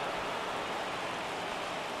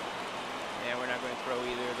 Yeah, we're not going to throw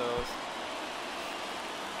either of those.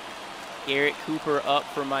 Garrett Cooper up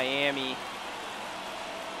for Miami.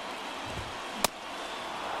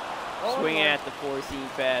 Swinging at the four-seam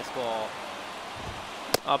fastball.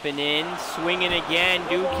 Up and in, swinging again.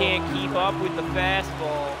 Dude can't keep up with the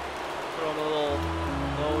fastball. Throw him a little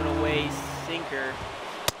low and away sinker.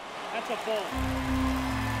 That's a ball.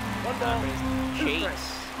 One ball.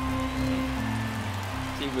 Chase.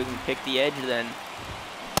 See if we can pick the edge then.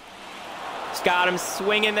 Just got him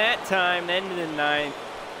swinging that time. End of the 9th.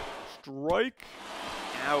 Strike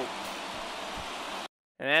out.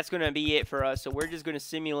 And that's going to be it for us. So we're just going to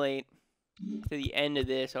simulate to the end of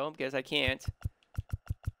this. Oh, guess I can't.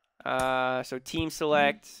 So team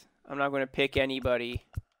select. I'm not going to pick anybody.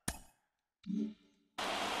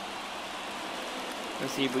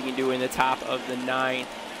 Let's see if we can do it in the top of the 9th.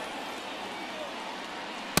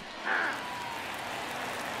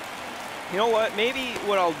 You know what? Maybe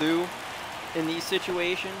what I'll do in these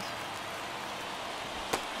situations,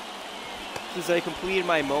 since I completed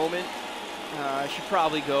my moment, I should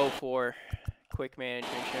probably go for quick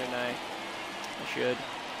management, shouldn't I? I should.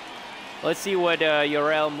 Let's see what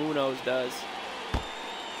Yorel Munoz does.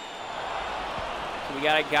 So we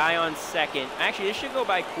got a guy on second. Actually, this should go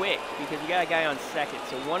by quick because we got a guy on second.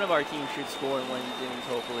 So one of our teams should score in one of these innings,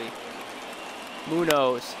 hopefully.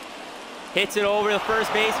 Munoz hits it over the first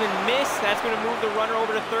baseman. Miss. That's going to move the runner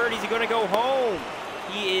over to third. Is he going to go home?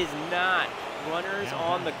 He is not. Runners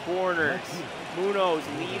on the corners. Munoz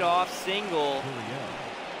lead-off single.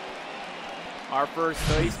 Our first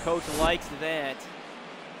base coach likes that.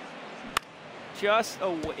 Just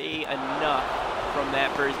away enough from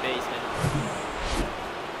that first baseman.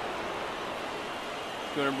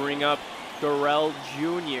 Going to bring up Gurrell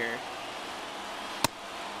Jr.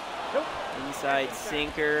 Nope. Inside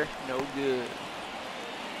sinker, no good.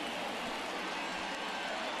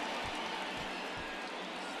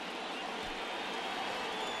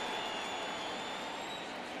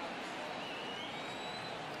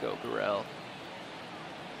 Let's go, Gurrell.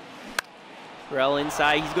 Grell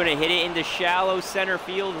inside. He's going to hit it into shallow center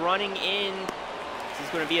field. Running in. This is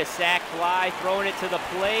going to be a sac fly. Throwing it to the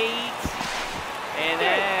plate. And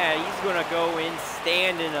he's going to go in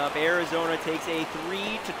standing up. Arizona takes a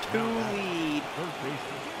 3-2 lead.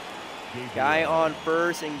 Guy on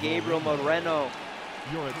first and Gabriel Moreno.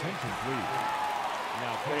 Your attention, please.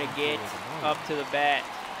 Now Going to get up to the bat.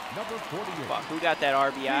 Number 48. Fuck, who got that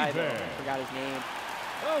RBI though? I forgot his name.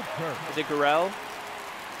 Okay. Is it Gurrell? Is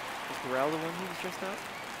Gurrell the one who was dressed up?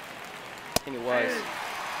 I think it was.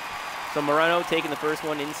 So Moreno taking the first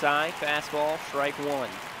one inside. Fastball, strike one.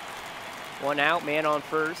 One out, man on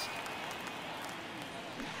first.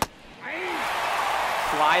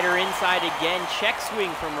 Slider inside again. Check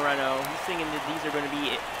swing from Moreno. He's thinking that these are going to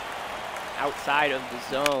be outside of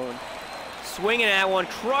the zone. Swinging at one,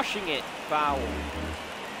 crushing it. Foul.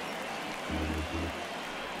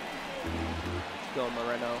 Let's go,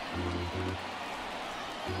 Moreno.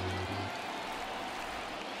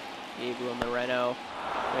 Gabriel Moreno.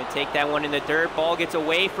 Going to take that one in the dirt. Ball gets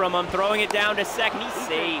away from him. Throwing it down to second. He's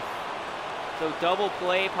safe. So double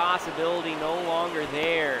play possibility no longer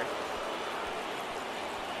there.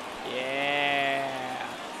 Yeah.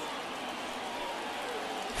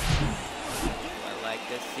 I like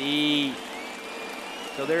to see.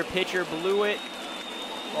 So their pitcher blew it.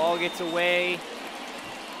 Ball gets away.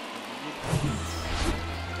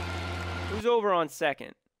 Who's over on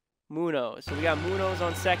second? Munoz. So we got Munoz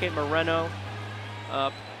on second. Moreno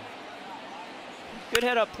up. Good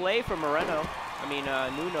head-up play from Moreno. I mean,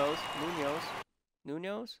 Munoz.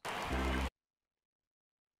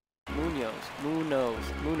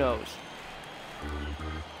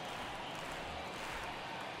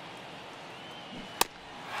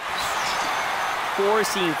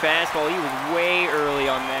 Four-seam fastball. He was way early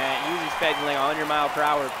on that. He was expecting like a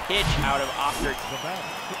 100-mile-per-hour pitch out of Offert's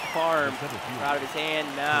farm. Out of his hand.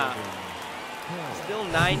 Nah. Still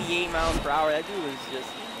 98 miles per hour. That dude was just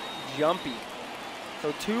jumpy.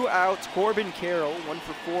 So 2 outs. Corbin Carroll, 1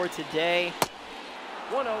 for 4 today.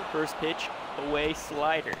 1-0. First pitch, away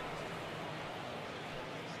slider.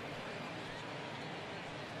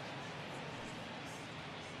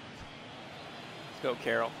 Let's go,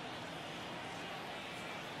 Carroll.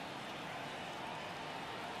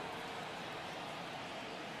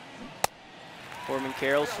 Corbin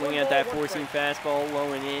Carroll swinging at that four-seam fastball,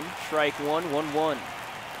 low and in. Strike one, 1-1.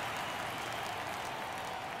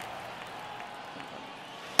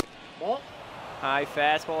 High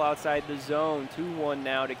fastball outside the zone. 2-1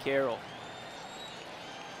 now to Carroll.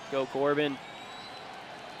 Go Corbin.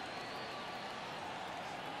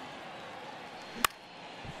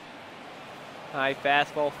 High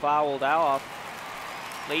fastball fouled off.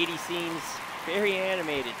 Lady seems very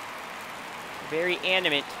animated. Very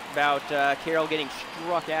animate about Carroll getting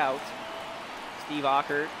struck out. Steve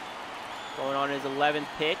Ockert going on his 11th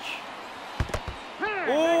pitch.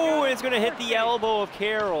 Oh, and it's going to hit the elbow of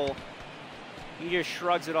Carroll. He just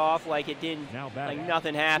shrugs it off like it didn't, like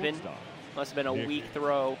nothing happened. Must have been a weak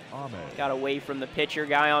throw. Got away from the pitcher.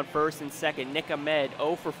 Guy on first and second, Nick Ahmed,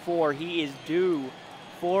 0 for 4. He is due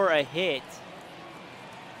for a hit.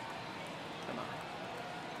 Come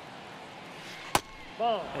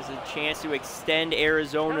on. Has a chance to extend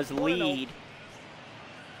Arizona's lead.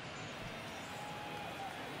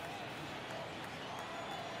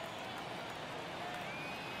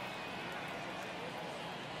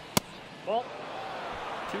 Ball.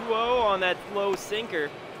 2-0 on that low sinker.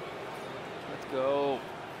 Let's go.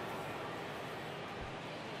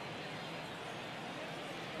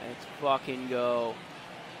 Let's fucking go.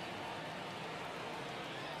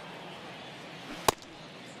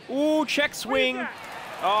 Ooh, check swing.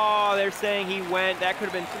 Oh, they're saying he went. That could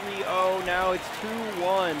have been 3-0. Now it's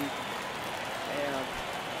 2-1. Damn.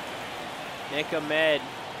 Nick Ahmed.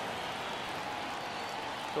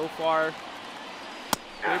 So far,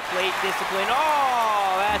 good plate discipline.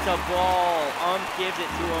 Oh, that's a ball. Gives it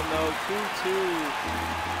to him, though. 2-2.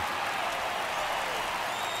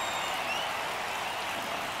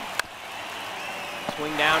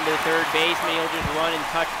 Swing down to the third baseman. He'll just run and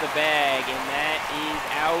touch the bag. And that is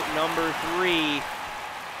out number 3.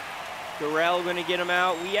 Gurrell going to get him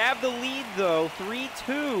out. We have the lead, though.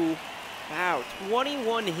 3-2. Wow,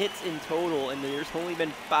 21 hits in total, and there's only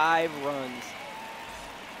been 5 runs.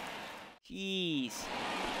 Jeez.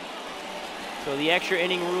 So the extra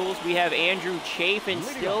inning rules, we have Andrew Chafin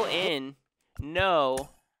still in.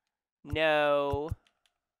 No. No.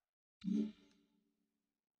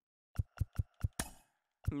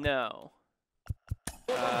 No.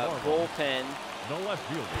 Bullpen. No left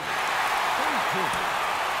field.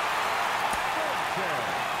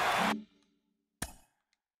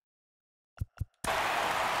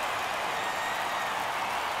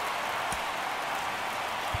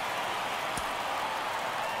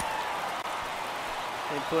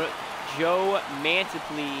 put Joe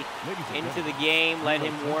Mantiply into the game, let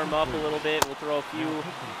him warm up a little bit. We'll throw a few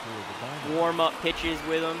warm-up pitches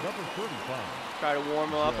with him. Try to warm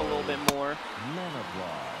him up a little bit more.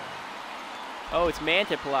 Oh, it's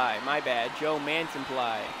Mantiply. My bad. Joe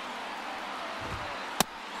Mantiply.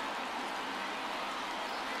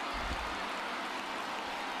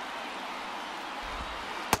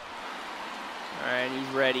 All right,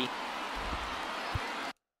 he's ready.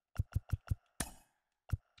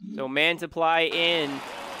 So Mantiply in.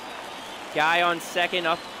 Guy on second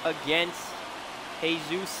up against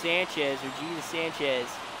Jesus Sanchez, or Jesus Sanchez.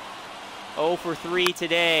 0 for 3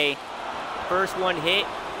 today. First one hit,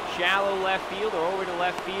 shallow left field or over to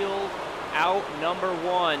left field. Out number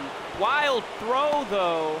 1. Wild throw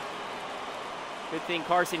though. Good thing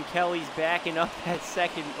Carson Kelly's backing up at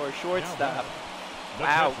second or shortstop.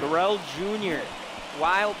 Wow, Garrell Jr.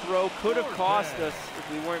 Wild throw could have cost us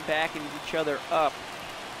if we weren't backing each other up.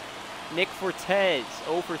 Nick Fortes,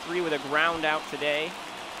 0 for 3 with a ground out today.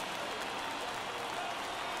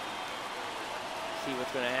 See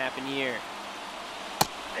what's going to happen here.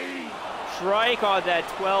 Strike on that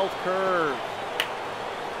 12 curve.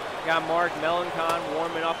 Got Mark Melancon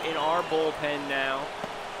warming up in our bullpen now.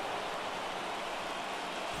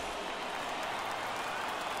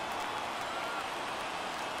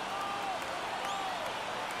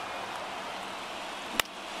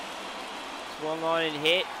 Swung on and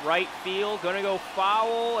hit, right field, gonna go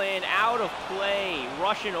foul and out of play.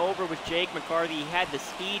 Rushing over was Jake McCarthy. He had the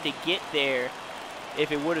speed to get there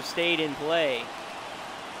if it would have stayed in play.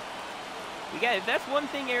 That's one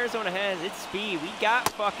thing Arizona has, it's speed. We got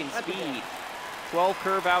fucking speed. 12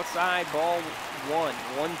 curve outside, ball 1.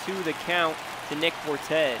 1-2 the count to Nick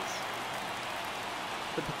Fortes.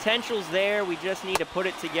 The potential's there, we just need to put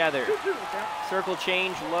it together. Circle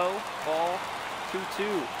change low, ball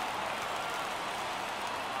 2-2.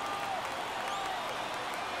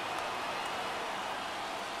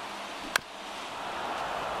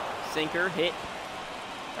 Sinker hit.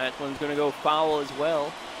 That one's going to go foul as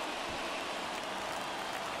well.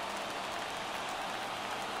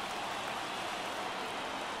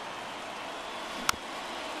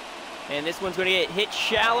 And this one's going to get hit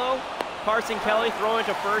shallow. Carson Kelly throwing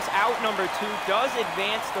to first. Out number 2. Does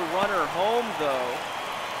advance the runner home, though.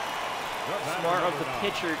 Smart of the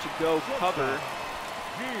pitcher to go cover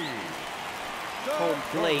home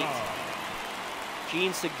plate.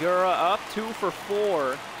 Gene Segura up 2 for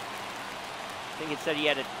 4. I think it said he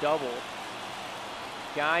had a double.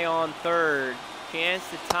 Guy on third. Chance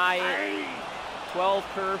to tie it. 12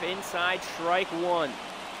 curve inside, strike 1.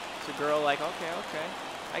 Segura like, okay.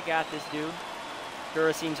 I got this, dude.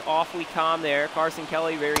 Segura seems awfully calm there. Carson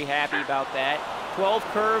Kelly very happy about that. 12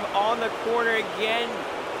 curve on the corner again.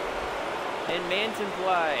 And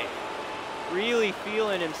Mantiply really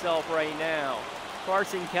feeling himself right now.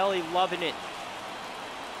 Carson Kelly loving it.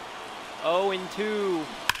 0-2.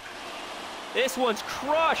 This one's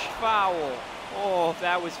crushed foul. Oh, if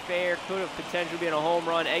that was fair, could have potentially been a home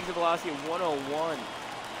run. Exit velocity of 101.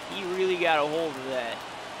 He really got a hold of that.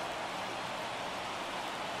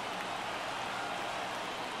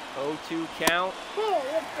 0-2 count.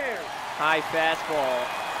 High fastball.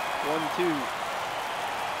 1-2.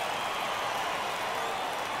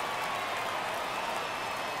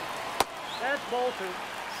 That's Bolton.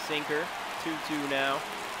 Sinker. 2-2 now.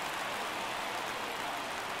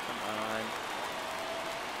 Come on.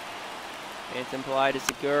 Mantiply to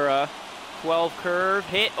Segura. 12 curve,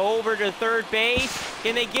 hit over to third base.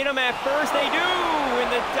 Can they get him at first? They do!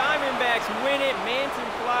 And the Diamondbacks win it.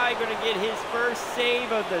 Mantiply going to get his first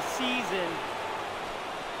save of the season.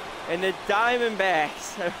 And the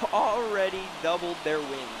Diamondbacks have already doubled their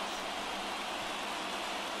wins.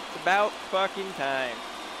 It's about fucking time.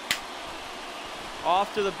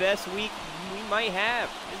 Off to the best week we might have.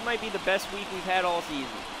 This might be the best week we've had all season.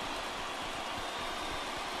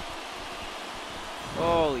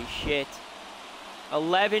 Holy shit.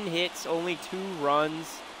 11 hits, only 2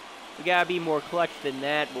 runs. We gotta be more clutch than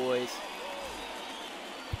that, boys.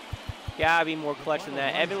 Gotta be more clutch than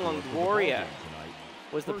that. Evan Longoria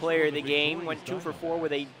was the player of the game. Went 2 for 4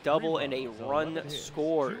 with a double and a run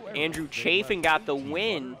scored. Andrew Chafin got the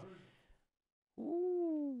win.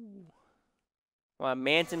 Ooh. Well,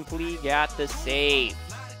 Mantiply got the save.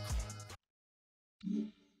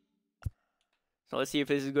 So let's see if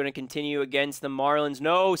this is going to continue against the Marlins.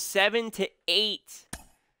 No, 7-8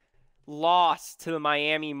 loss to the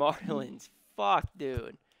Miami Marlins. Fuck,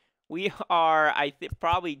 dude. We are, I think,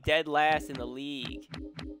 probably dead last in the league.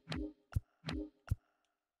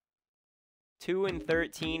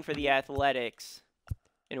 2-13 for the Athletics.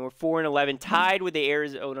 And we're 4-11, tied with the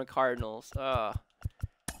Arizona Cardinals.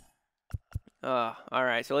 All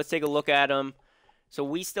right, so let's take a look at him. So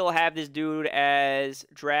we still have this dude as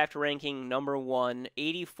draft ranking number 1,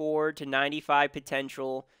 84 to 95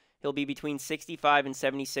 potential. He'll be between 65 and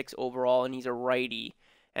 76 overall, and he's a righty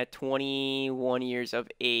at 21 years of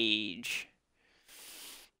age.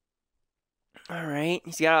 All right,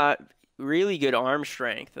 he's got really good arm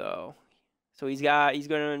strength though. So he's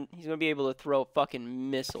gonna be able to throw a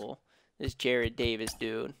fucking missile. This Jared Davis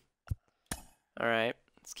dude. All right,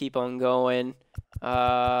 let's keep on going.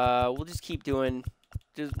 We'll just keep doing.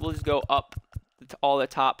 We'll just go up to all the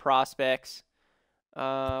top prospects.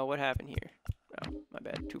 What happened here? Oh, my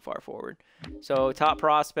bad. Too far forward. So top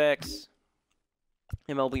prospects,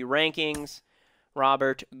 MLB rankings.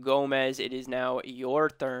 Robert Gomez, it is now your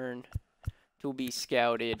turn to be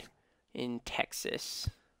scouted in Texas.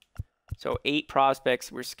 So 8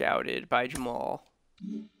 prospects were scouted by Jamal.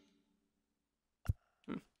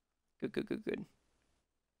 Good.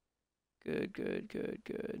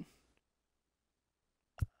 Good.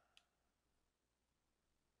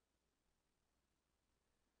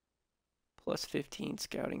 Plus 15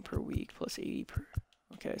 scouting per week, plus 80 per...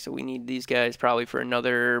 Okay, so we need these guys probably for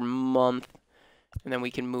another month, and then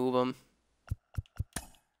we can move them.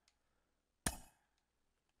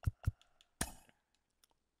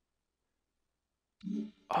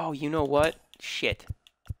 Oh, you know what? Shit.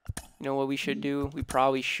 You know what we should do? We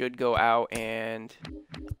probably should go out and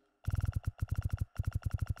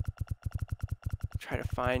try to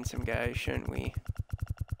find some guys, shouldn't we?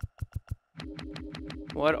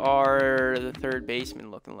 What are the third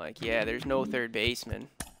basemen looking like? Yeah, there's no third baseman.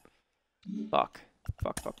 Fuck.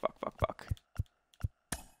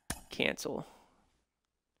 Cancel.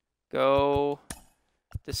 Go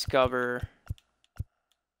discover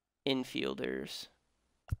infielders.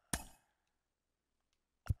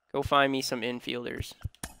 Go find me some infielders.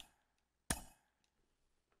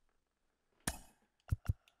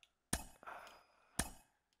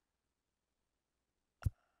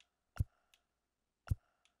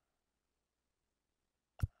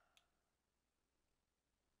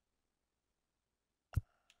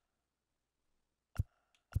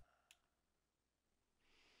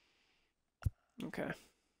 Okay.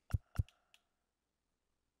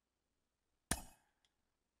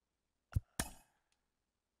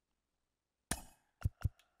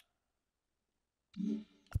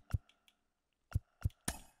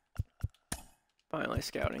 Finally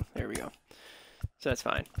scouting. There we go. So that's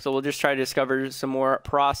fine. So we'll just try to discover some more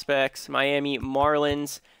prospects. Miami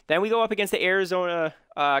Marlins. Then we go up against the Arizona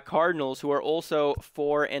Cardinals, who are also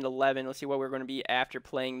 4-11. Let's see what we're going to be after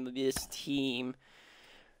playing this team.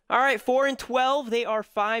 All right, 4-12. They are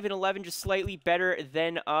 5-11, just slightly better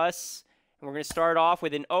than us. And we're going to start off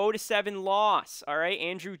with an 0-7 loss. All right,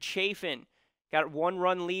 Andrew Chafin got a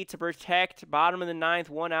 1-run lead to protect. Bottom of the 9th,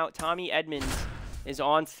 1 out. Tommy Edmonds is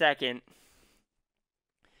on second.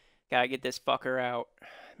 Gotta get this fucker out.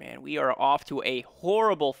 Man, we are off to a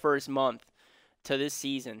horrible first month to this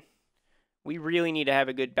season. We really need to have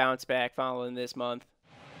a good bounce back following this month.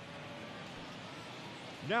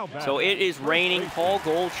 So it is raining. Paul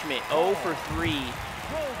Goldschmidt, 0 for 3.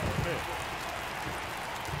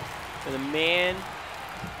 For the man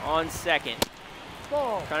on second.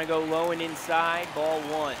 Trying to go low and inside. Ball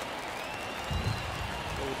 1. Go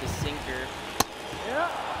with the sinker. Yeah.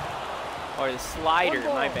 Or the slider,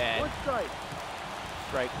 my bad.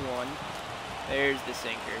 Strike 1. There's the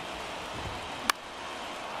sinker.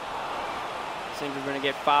 Sinker's going to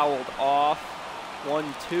get fouled off. 1-2.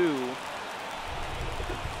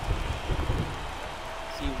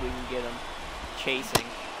 See if we can get him chasing.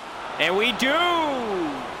 And we do!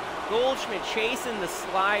 Goldschmidt chasing the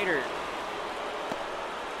slider.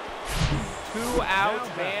 2 outs,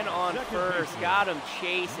 man on first. Got him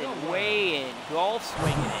chasing, way in, golf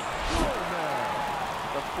swinging it.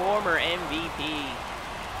 The former MVP.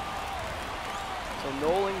 So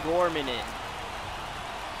Nolan Gorman in.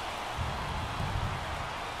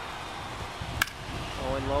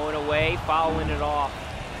 Going low and away, fouling it off.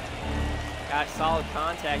 Got solid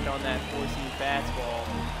contact on that 4-seam fastball.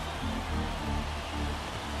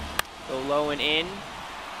 Go low and in.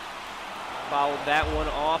 Fouled that one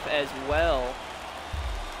off as well.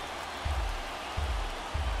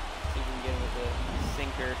 See if we can get him with the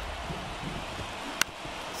sinker.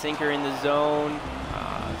 Sinker in the zone.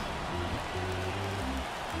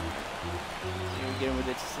 See if we can get him with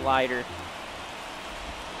its slider.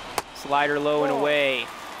 Slider low and away.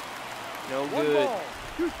 No good.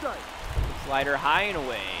 Slider high and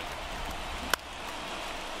away.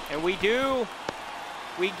 And we do.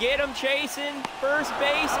 We get him chasing. First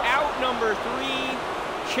base, out number 3.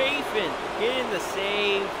 Chafin getting the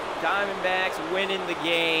save. Diamondbacks winning the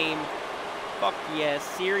game. Fuck yes.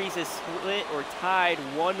 Series is split or tied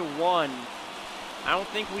 1-1. I don't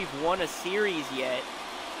think we've won a series yet.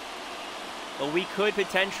 But we could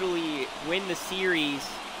potentially win the series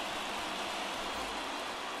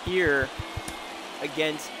here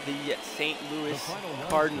against the St. Louis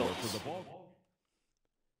Cardinals.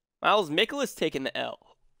 Miles Mikolas taking the L.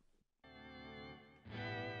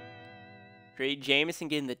 Trade Jamison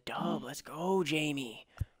getting the dub. Let's go, Jamie.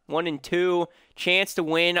 1-2. Chance to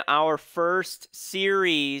win our first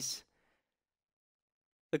series.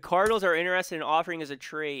 The Cardinals are interested in offering us a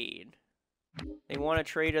trade. They want to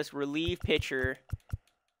trade us relief pitcher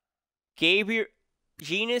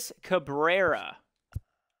Genis Cabrera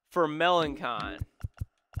for Melancon.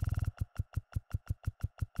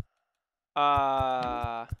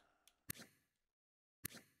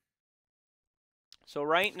 So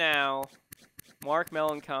right now, Mark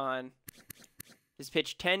Melancon has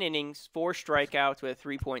pitched 10 innings, 4 strikeouts with a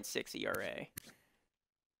 3.6 ERA.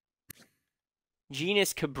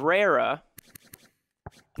 Genis Cabrera,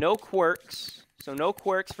 no quirks. So no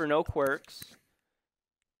quirks for no quirks.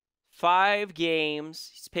 5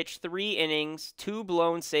 games. He's pitched 3 innings, 2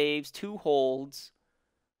 blown saves, 2 holds,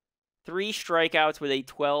 3 strikeouts with a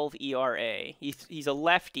 12 ERA. He's a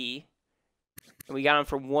lefty, and we got him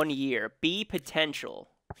for 1 year. B potential.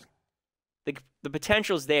 The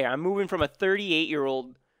potential's there. I'm moving from a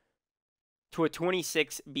 38-year-old to a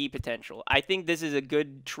 26 B potential. I think this is a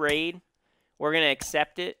good trade. We're going to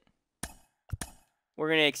accept it. We're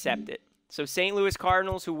going to accept it. So St. Louis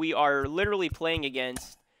Cardinals, who we are literally playing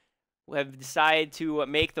against, have decided to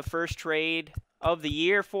make the first trade of the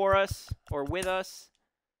year for us, or with us.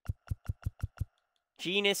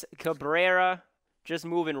 Genis Cabrera, just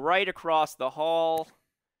moving right across the hall.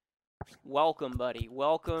 Welcome, buddy.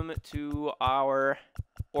 Welcome to our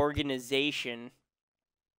organization.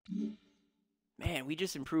 Man, we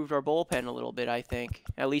just improved our bullpen a little bit, I think.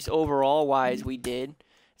 At least overall-wise, we did.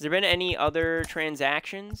 Has there been any other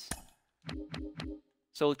transactions?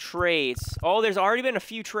 So, trades. Oh, there's already been a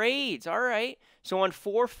few trades. All right. So, on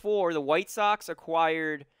 4-4, the White Sox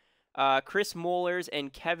acquired Chris Mullers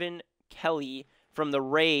and Kevin Kelly from the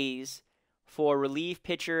Rays for relief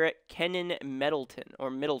pitcher Kennan Middleton.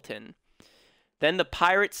 Then the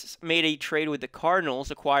Pirates made a trade with the Cardinals,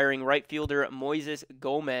 acquiring right fielder Moises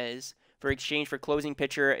Gomez for exchange for closing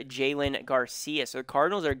pitcher Jalen Garcia. So the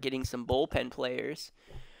Cardinals are getting some bullpen players.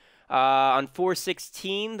 On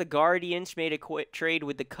 4/16, the Guardians made a trade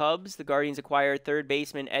with the Cubs. The Guardians acquired third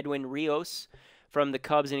baseman Edwin Rios from the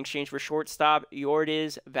Cubs in exchange for shortstop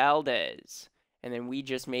Yordes Valdez. And then we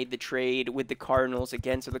just made the trade with the Cardinals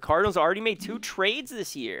again. So the Cardinals already made 2 trades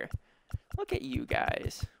this year. Look at you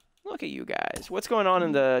guys. Look at you guys. What's going on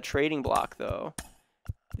in the trading block, though?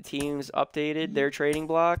 The teams updated their trading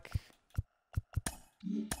block.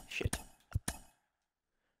 Shit.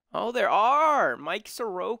 Oh, there are. Mike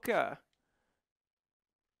Soroka.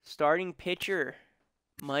 Starting pitcher.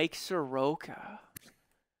 Mike Soroka.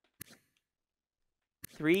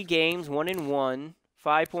 3 games, 1-1.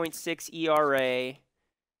 5.6 ERA.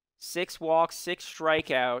 6 walks, 6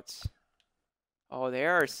 strikeouts. Oh,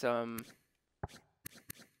 there are some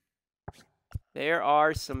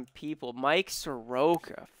people. Mike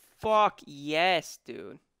Soroka. Fuck yes,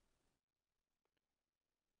 dude.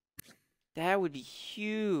 That would be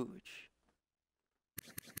huge.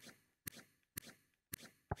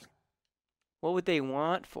 What would they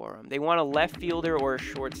want for him? They want a left fielder or a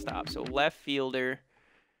shortstop. So left fielder.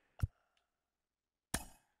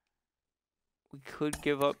 We could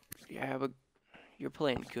give up. Yeah, but you're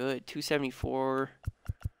playing good. 274.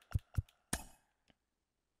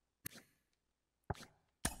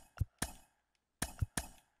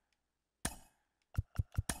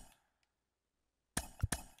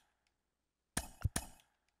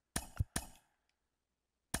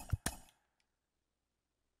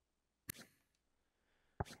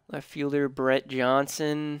 Left fielder Brett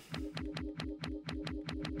Johnson.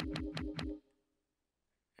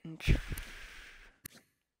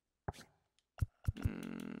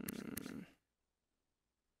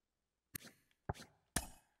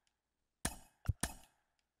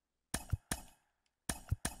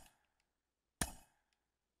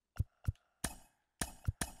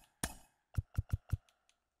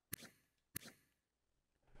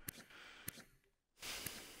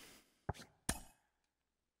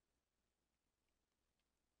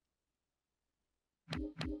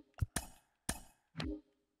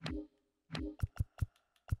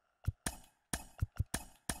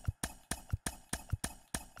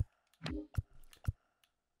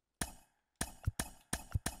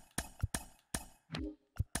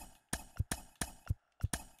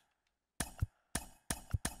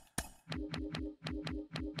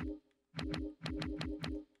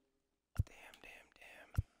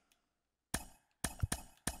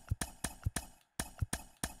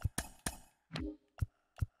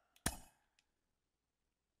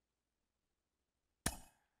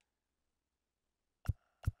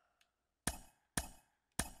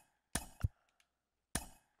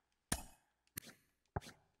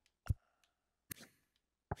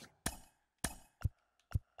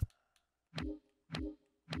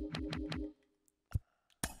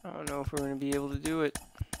 don't know if we're going to be able to do it.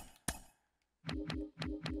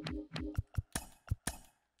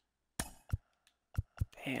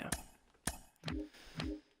 Damn.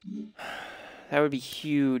 That would be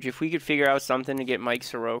huge. If we could figure out something to get Mike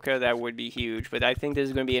Soroka, that would be huge. But I think this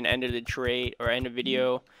is going to be an end of the trade or end of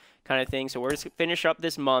video kind of thing. So we're just going to finish up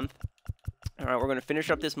this month. All right, we're going to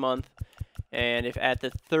finish up this month. And if at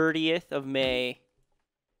the 30th of May,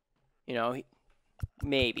 you know,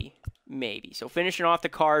 maybe. So finishing off the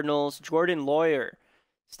Cardinals, Jordan Lawyer,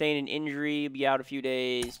 staying in injury, be out a few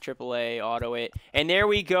days, AAA, auto it. And there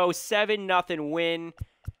we go, 7-0 win.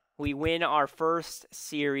 We win our first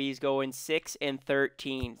series, going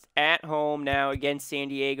 6-13 at home now against San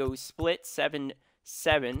Diego. Split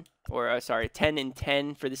 7-7, or sorry,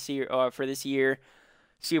 10-10 for this year.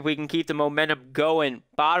 See if we can keep the momentum going.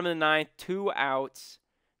 Bottom of the ninth, 2 outs.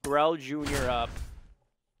 Grell Jr. up.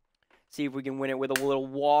 See if we can win it with a little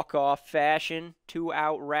walk-off fashion.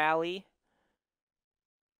 2-out rally.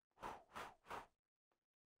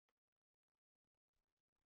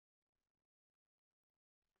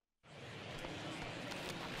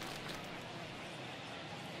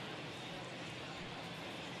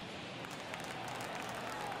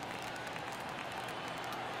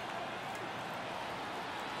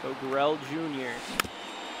 So Grell Jr.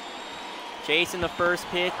 chasing the first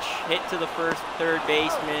pitch, hit to the third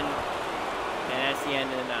baseman, and that's the end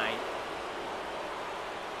of the ninth.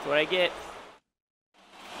 That's what I get.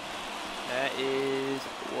 That is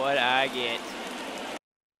what I get.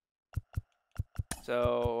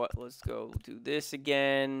 So let's go do this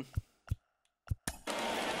again.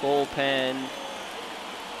 Bullpen.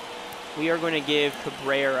 We are going to give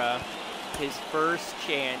Cabrera his first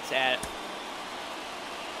chance.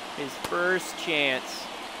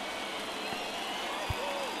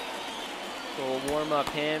 So we'll warm up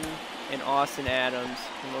him and Austin Adams,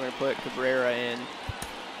 and we're going to put Cabrera in.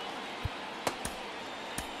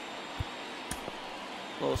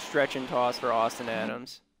 A little stretch and toss for Austin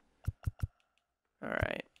Adams. All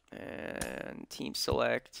right, and team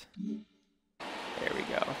select. There we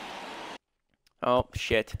go. Oh,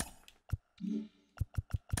 shit.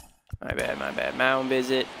 My bad. Mound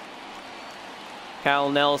visit. Kyle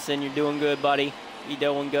Nelson, you're doing good, buddy. You're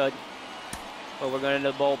doing good. But we're going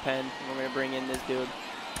to the bullpen, and we're going to bring in this dude.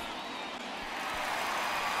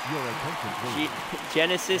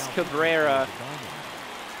 Genesis Cabrera.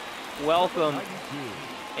 Welcome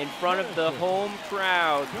in front of the home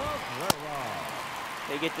crowd.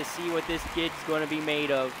 They get to see what this kid's going to be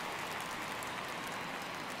made of.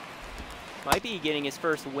 Might be getting his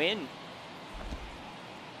first win.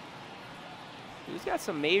 He's got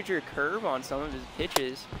some major curve on some of his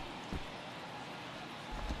pitches.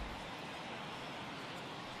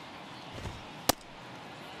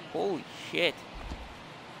 Holy shit.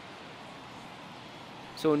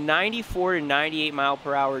 So 94 to 98 mile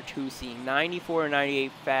per hour two-seam, 94 to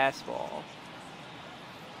 98 fastball.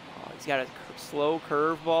 Oh, he's got a slow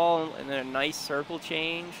curveball and then a nice circle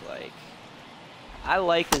change. Like, I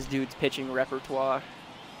like this dude's pitching repertoire.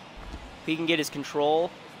 If he can get his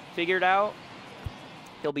control figured out,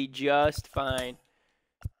 he'll be just fine.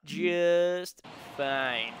 Just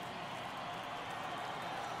fine.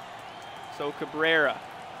 So Cabrera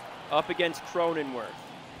up against Cronenworth.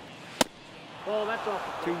 Ball, that's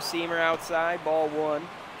off. Two-seamer outside, ball one.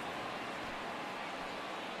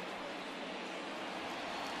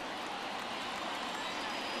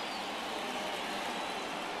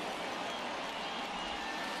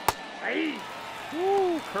 Hey.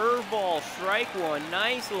 Woo, curveball, strike one.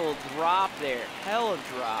 Nice little drop there. Hell of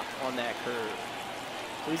drop on that curve.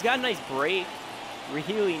 So he's got a nice break.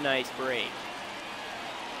 Really nice break.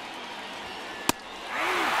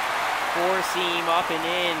 Four-seam up and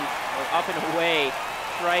in, or up and away.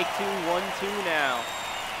 Strike two, 1-2 now.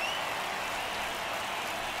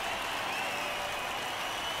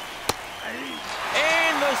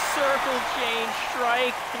 And the circle change,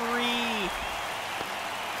 strike three.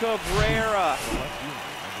 Cabrera.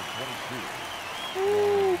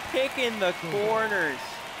 Ooh, picking the corners.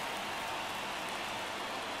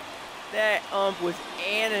 That ump was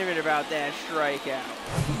animate about that strikeout.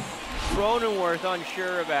 Cronenworth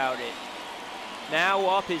unsure about it. Now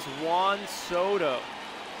up is Juan Soto.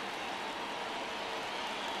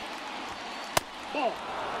 Ball.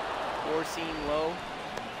 Four-seam low.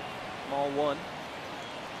 Ball one.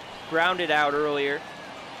 Grounded out earlier.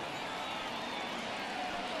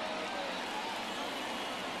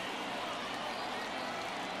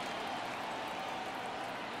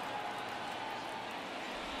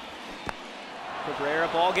 Cabrera,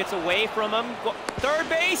 ball gets away from him. Third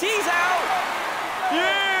base, he's out!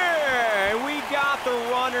 Yeah! We got the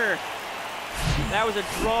runner. That was a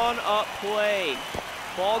drawn-up play.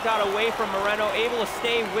 Ball got away from Moreno, able to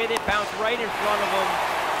stay with it, bounced right in front of him.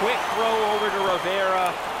 Quick throw over to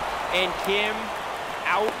Rivera, and Kim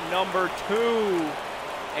out number 2.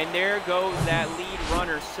 And there goes that lead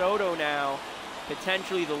runner. Soto now,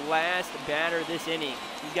 potentially the last batter this inning.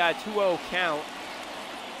 He's got a 2-0 count.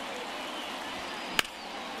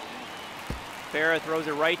 Farah throws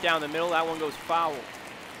it right down the middle. That one goes foul.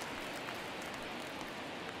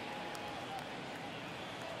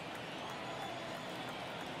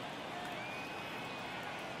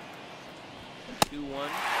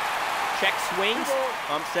 Check swings.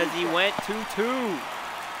 Says he went 2-2.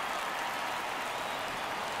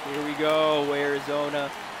 Here we go,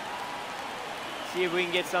 Arizona. See if we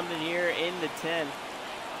can get something here in the 10th.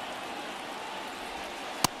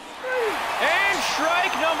 And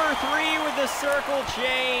strike number 3 with the circle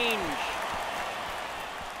change.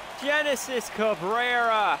 Genesis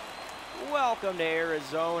Cabrera. Welcome to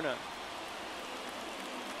Arizona.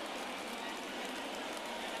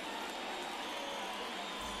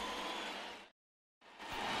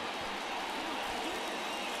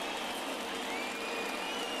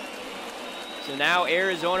 So now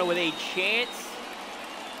Arizona with a chance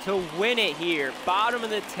to win it here. Bottom of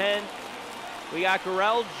the 10th. We got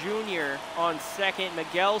Gurriel Jr. on second.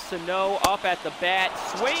 Miguel Sano up at the bat,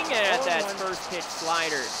 swinging at that first pitch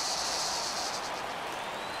slider.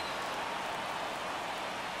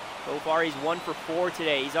 So far, he's 1 for 4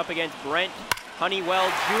 today. He's up against Brent Honeywell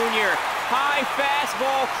Jr. High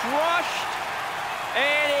fastball crushed,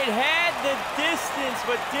 and it had the distance,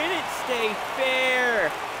 but didn't stay fair.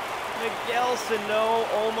 Miguel Sano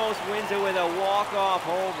almost wins it with a walk-off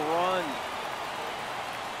home run.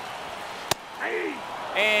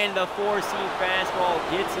 And the 4-seam fastball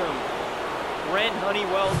gets him. Brent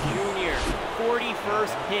Honeywell Jr.,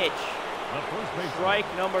 41st pitch. Strike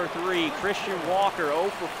number 3. Christian Walker, 0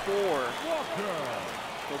 for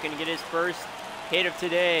 4. Looking to get his first hit of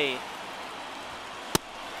today.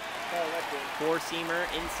 4-seamer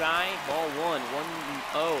inside, ball 1,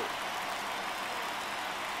 1-0.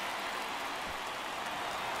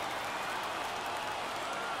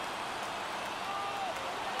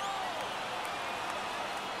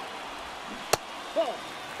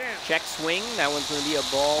 Check swing, that one's going to be a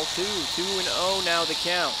ball 2. 2-0 now the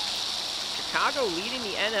count. Chicago leading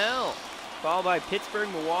the NL, followed by Pittsburgh,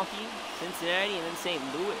 Milwaukee, Cincinnati, and then St.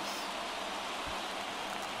 Louis.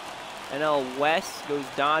 NL West goes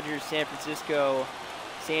Dodgers, San Francisco,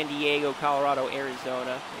 San Diego, Colorado,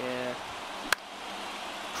 Arizona. Yeah.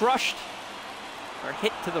 Crushed, or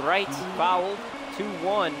hit to the right, fouled,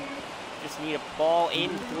 2-1. Just need a ball in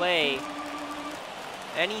play.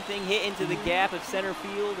 Anything hit into the gap of center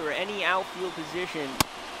field or any outfield position.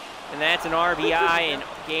 And that's an RBI and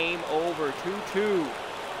game over, 2-2.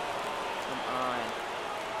 Come on.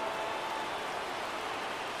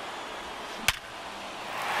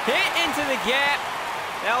 Hit into the gap.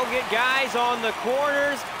 That'll get guys on the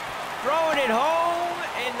corners. Throwing it home,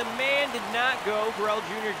 and the man did not go. Gurriel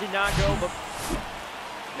Jr. did not go, but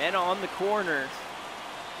men on the corners.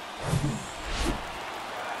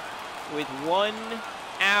 With 1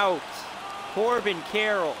 out. Corbin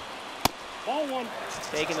Carroll. Ball 1.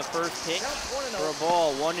 Taking the first pitch for a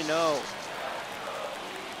ball, 1-0.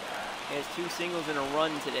 He has 2 singles and a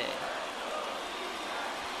run today.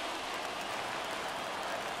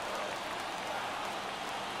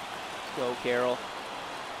 Let's go, Carroll.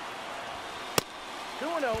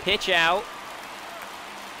 2-0. Pitch out.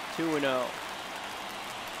 2-0.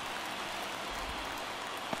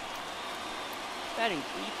 Batting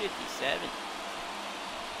 .357.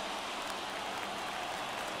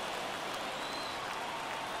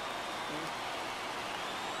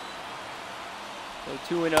 So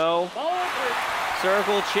 2-0.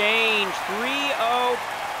 Circle change, 3-0.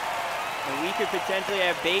 And we could potentially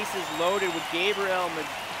have bases loaded with Gabriel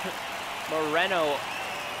Moreno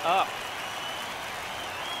up.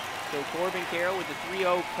 So Corbin Carroll with the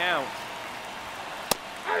 3-0 count.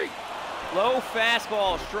 Low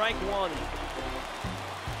fastball, strike 1.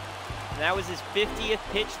 And that was his 50th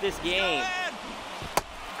pitch this game.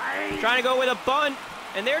 Trying to go with a bunt,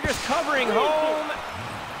 and they're just covering home.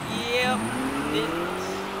 Yep.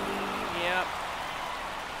 Yep.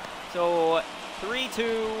 So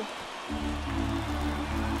 3-2.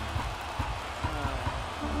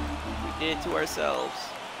 We did it to ourselves.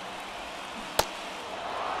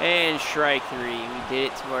 And strike 3. We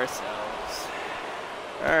did it to ourselves.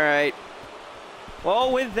 All right.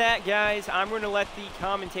 Well, with that, guys, I'm going to let the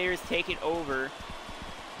commentators take it over.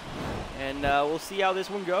 And we'll see how this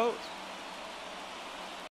one goes.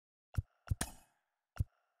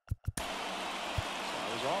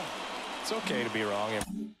 It's okay to be wrong.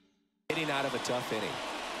 And hitting out of a tough inning.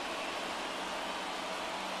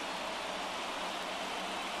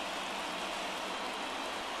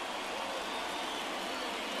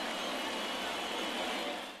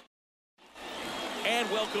 And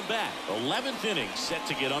welcome back. 11th inning set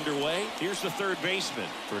to get underway. Here's the third baseman,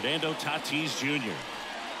 Fernando Tatis Jr.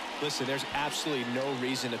 Listen, there's absolutely no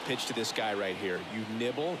reason to pitch to this guy right here. You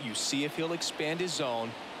nibble, you see if he'll expand his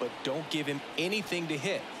zone, but don't give him anything to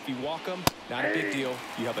hit. If you walk him, not a big deal.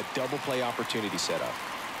 You have a double play opportunity set up.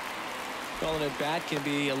 Well, an at bat can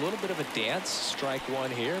be a little bit of a dance. Strike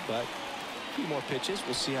one here, but a few more pitches.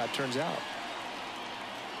 We'll see how it turns out.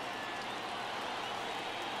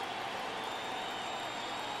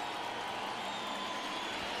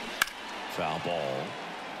 Foul ball.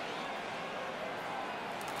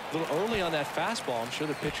 A little early on that fastball. I'm sure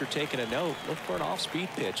the pitcher taking a note. Look for an off-speed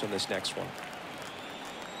pitch on this next one.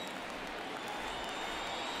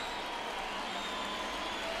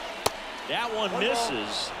 That one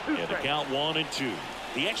misses. And the count 1-2.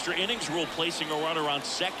 The extra innings rule placing a runner on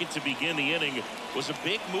second to begin the inning was a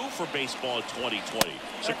big move for baseball in 2020.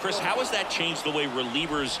 So, Chris, how has that changed the way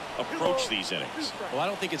relievers approach these innings? Well, I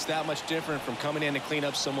don't think it's that much different from coming in to clean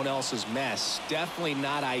up someone else's mess. Definitely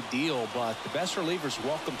not ideal, but the best relievers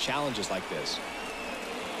welcome challenges like this.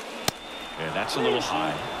 And that's a little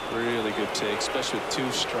high. Really good take, especially with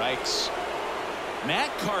 2 strikes.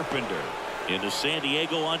 Matt Carpenter into San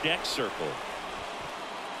Diego on deck circle.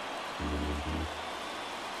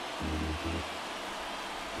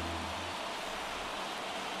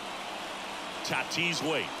 Tatis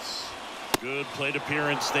waits. Good plate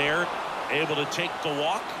appearance there. Able to take the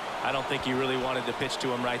walk. I don't think he really wanted to pitch to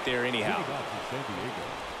him right there anyhow.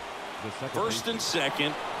 First and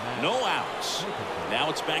second, no outs. Now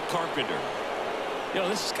it's back Carpenter. You know,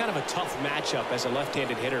 this is kind of a tough matchup as a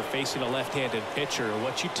left-handed hitter facing a left-handed pitcher.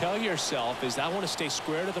 What you tell yourself is I want to stay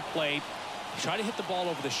square to the plate, try to hit the ball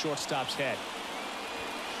over the shortstop's head.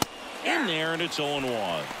 In there, and it's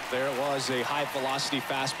 0-1. There it was, a high-velocity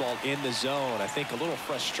fastball in the zone. I think a little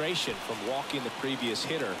frustration from walking the previous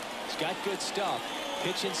hitter. He's got good stuff.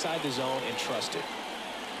 Pitch inside the zone and trust it.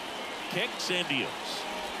 Kicks and deals.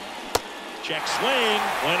 Check swing,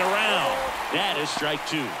 went around. That is strike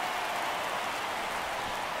 2.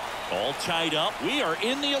 All tied up. We are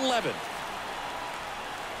in the 11th.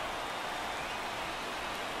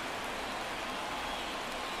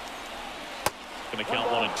 Going to count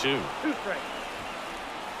 1-2.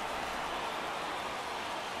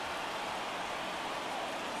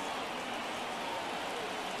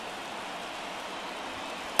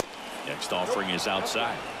 Next offering is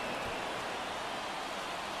outside.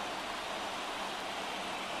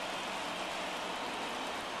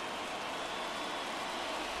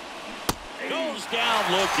 Goes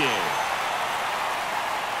down looking.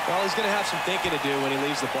 Well, he's going to have some thinking to do when he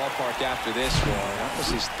leaves the ballpark after this one. That was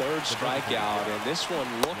his 3rd strikeout, and this one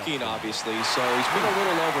looking, obviously, so he's been a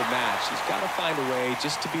little overmatched. He's got to find a way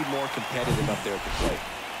just to be more competitive up there at the plate.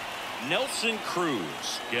 Nelson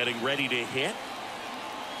Cruz getting ready to hit.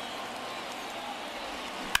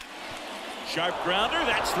 Sharp grounder,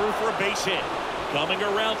 that's through for a base hit. Coming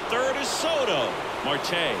around third is Soto.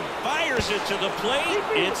 Marte fires it to the plate.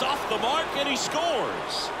 It's off the mark, and he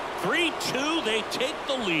scores. 3-2, they take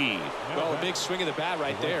the lead. Well, a big swing of the bat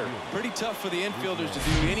right there. Pretty tough for the infielders to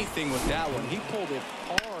do anything with that one. He pulled it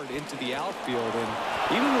hard into the outfield, and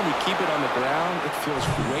even when you keep it on the ground, it feels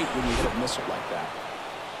great when you hit a missile like that.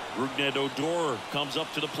 Rougned Odor comes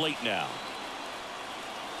up to the plate now.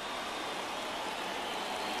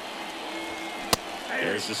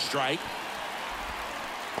 There's the strike.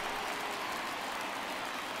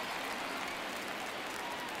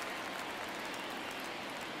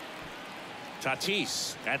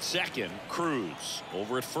 Tatis at second. Cruz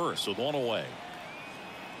over at first with 1 away.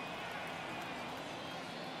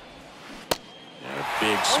 And a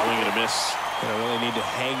big swing and a miss. Gonna really need to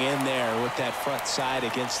hang in there with that front side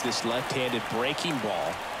against this left-handed breaking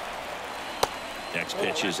ball. Next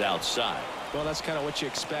pitch is outside. Well, that's kind of what you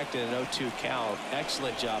expect in an 0-2 count.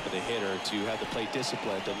 Excellent job of the hitter to have the plate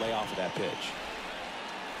discipline to lay off of that pitch.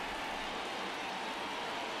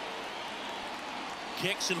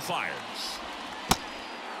 Kicks and fires.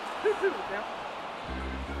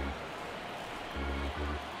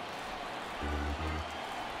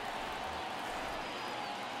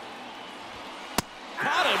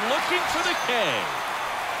 Caught him looking for the K.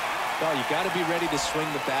 Well, you got to be ready to swing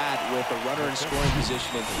the bat with a runner in scoring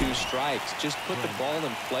position and 2 strikes. Just put the ball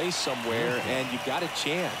in play somewhere, and you got a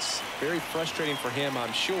chance. Very frustrating for him,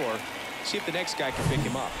 I'm sure. See if the next guy can pick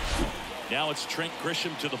him up. Now it's Trent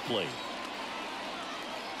Grisham to the plate.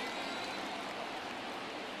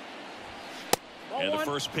 And the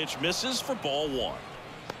first pitch misses for ball 1.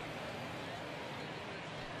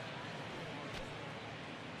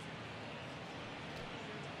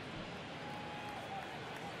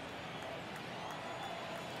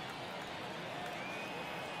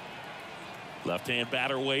 Left-hand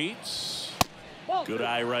batter waits. Good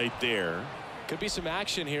eye right there. Could be some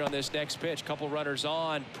action here on this next pitch. Couple runners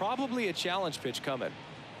on. Probably a challenge pitch coming.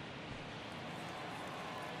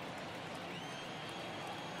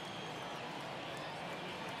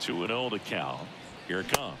 2-0 to count. Here it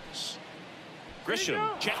comes.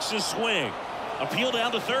 Grisham checks his swing. Appeal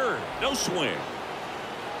down to third. No swing.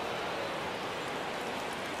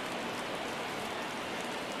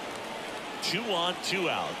 Two on, 2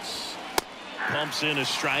 outs. Pumps in a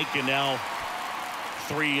strike, and now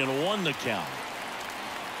 3-1 to count.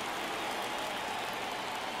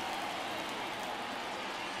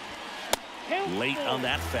 Late on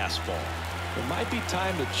that fastball. It might be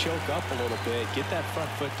time to choke up a little bit, get that front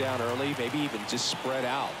foot down early, maybe even just spread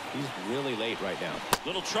out. He's really late right now.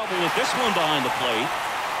 Little trouble with this one behind the plate.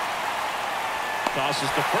 Tosses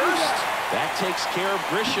to first. That takes care of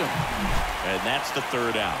Grisham. And that's the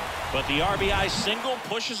 3rd out. But the RBI single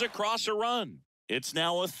pushes across a run. It's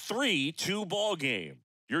now a 3-2 ball game.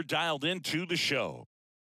 You're dialed into the show.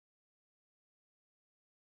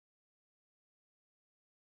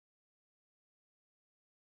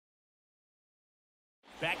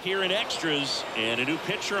 Back here in extras, and a new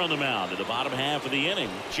pitcher on the mound in the bottom half of the inning,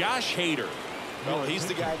 Josh Hader. Well, he's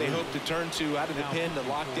the guy they hope to turn to out of the pen to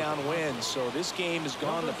lock down wins. So this game has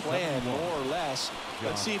gone to plan, more or less.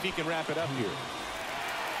 Let's see if he can wrap it up here.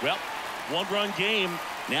 Well, 1-run game.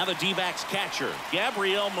 Now the D-backs catcher,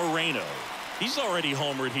 Gabriel Moreno. He's already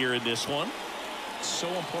homered here in this one. So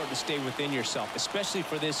important to stay within yourself, especially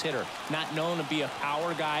for this hitter. Not known to be a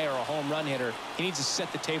power guy or a home run hitter. He needs to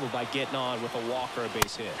set the table by getting on with a walk or a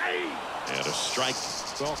base hit. And a strike.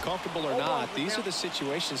 Well, comfortable or not, these are the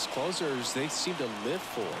situations closers they seem to live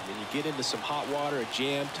for. I mean, you get into some hot water, a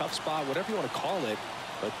jam, tough spot, whatever you want to call it,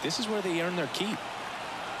 but this is where they earn their keep.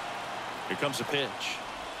 Here comes a pitch.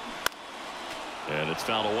 And it's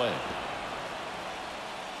fouled away.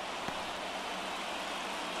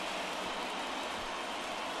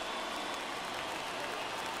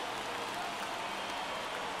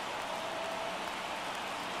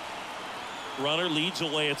 Runner leads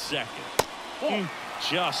away at second.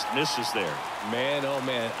 Just misses there. Man, oh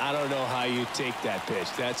man, I don't know how you take that pitch.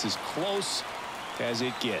 That's as close as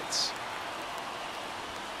it gets.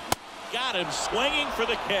 Got him swinging for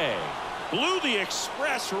the K. Blew the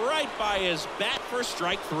express right by his bat for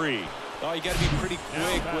strike 3. Oh, you got to be pretty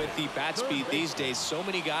quick with the bat speed these days. So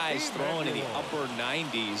many guys throwing in the upper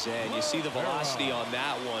 90s, and you see the velocity on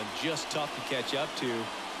that one. Just tough to catch up to.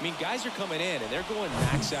 I mean, guys are coming in, and they're going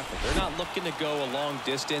max effort. They're not looking to go a long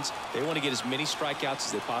distance. They want to get as many strikeouts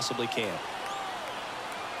as they possibly can.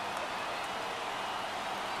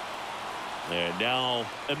 And now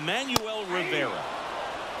Emmanuel Rivera.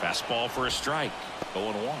 Fastball for a strike.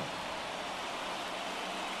 0-1.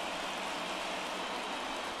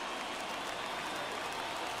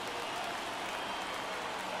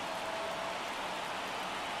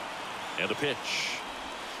 And the pitch.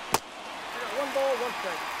 1 ball, 1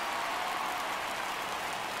 strike.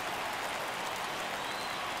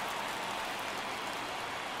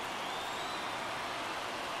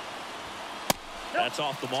 That's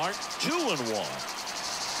off the mark. 2-1.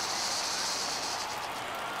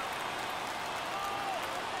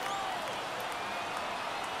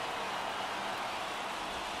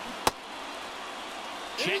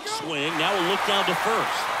 Check swing. Now we'll look down to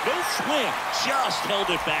first. No swing. Just held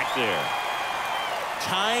it back there.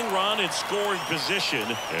 Tying run in scoring position.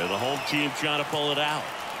 And the home team trying to pull it out.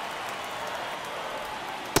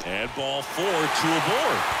 And ball 4, 2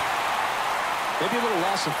 aboard. Maybe a little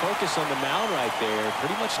loss of focus on the mound right there.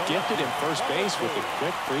 Pretty much gifted him first base with a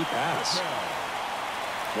quick free pass.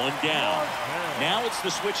 1 down. Now it's the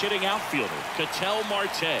switch hitting outfielder, Ketel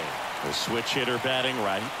Marte. The switch hitter batting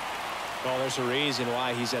right. Well, there's a reason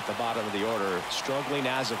why he's at the bottom of the order. Struggling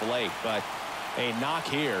as of late, but a knock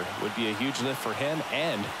here would be a huge lift for him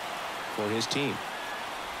and for his team.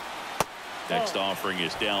 Next offering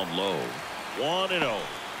is down low. 1-0.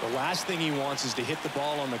 The last thing he wants is to hit the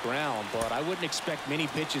ball on the ground, but I wouldn't expect many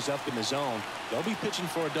pitches up in the zone. They'll be pitching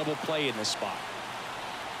for a double play in this spot.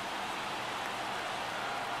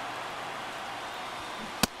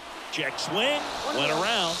 Check swing, went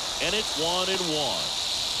around, and it's 1-1.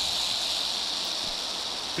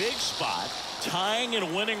 Big spot, tying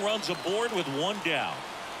and winning runs aboard with 1 down.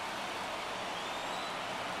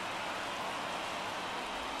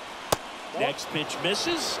 Next pitch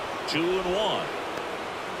misses. 2-1.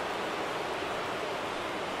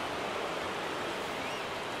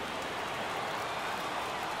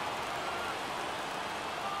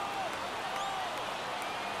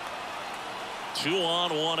 2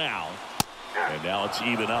 on, 1 out. And now it's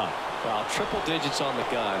even up. Well, triple digits on the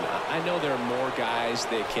gun. I know there are more guys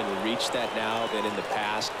that can reach that now than in the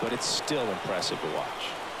past, but it's still impressive to watch.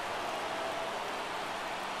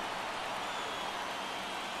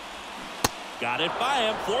 Got it by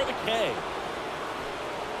him for the K.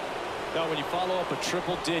 Now, when you follow up a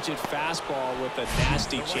triple-digit fastball with a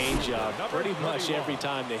nasty changeup, pretty much every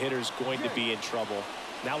time the hitter's going to be in trouble.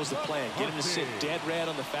 That was the plan. Get him to sit dead red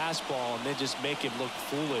on the fastball and then just make him look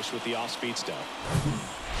foolish with the off-speed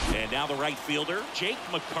stuff. And now the right fielder, Jake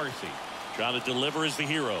McCarthy, trying to deliver as the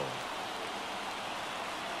hero.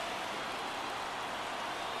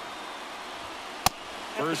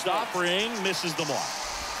 First offering misses the mark.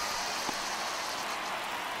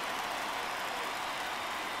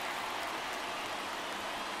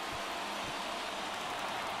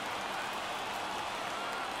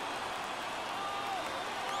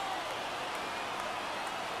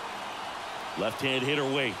 Left-hand hitter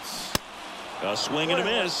waits. A swing and a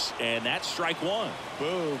miss, and that's strike 1.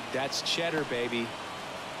 Boom. That's cheddar, baby.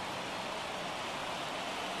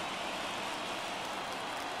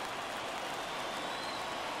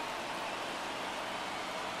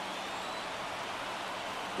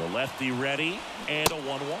 The lefty ready, and a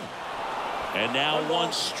 1-1. And now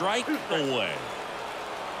 1 strike away.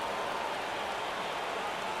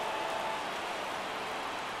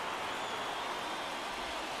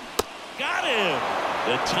 Got him.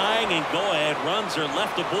 The tying and go-ahead runs are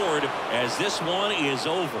left aboard as this one is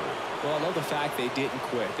over. Well, I love the fact they didn't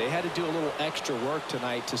quit. They had to do a little extra work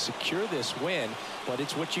tonight to secure this win, but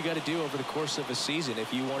it's what you got to do over the course of a season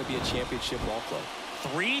if you want to be a championship ball club.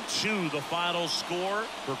 3-2 the final score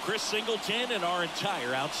for Chris Singleton and our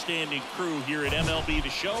entire outstanding crew here at MLB The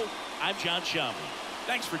Show. I'm John Shambi.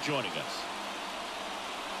 Thanks for joining us.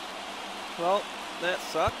 Well, that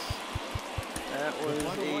sucks. That was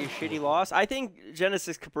a shitty loss. I think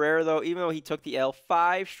Genesis Cabrera, though, even though he took the L,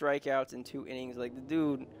 5 strikeouts in 2 innings, like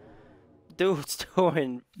the dude's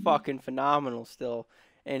doing fucking phenomenal still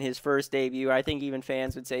in his first debut. I think even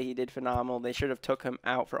fans would say he did phenomenal. They should have took him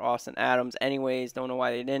out for Austin Adams anyways. Don't know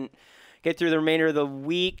why they didn't. Get through the remainder of the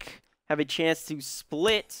week. Have a chance to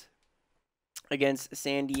split against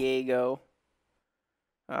San Diego.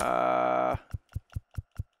 All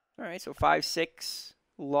right, so 5-6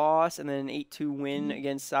 loss and then an 8-2 win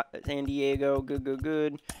against San Diego.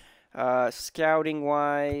 Good.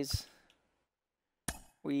 Scouting-wise,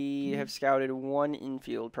 we have scouted 1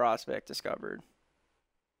 infield prospect discovered.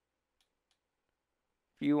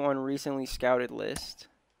 View on recently scouted list.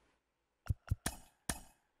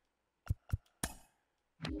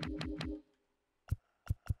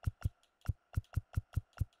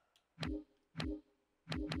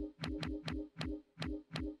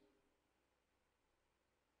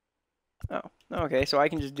 Oh, okay, so I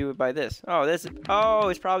can just do it by this. Oh,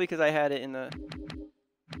 it's probably because I had it in the...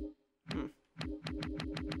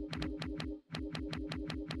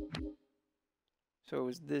 So it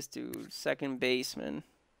was this dude, second baseman.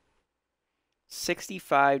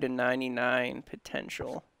 65/99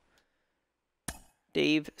 potential.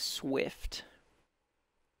 Dave Swift.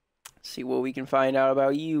 Let's see what we can find out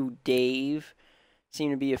about you, Dave.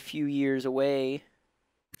 Seem to be a few years away.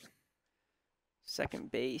 Second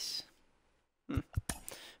base. All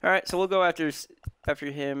right, so we'll go after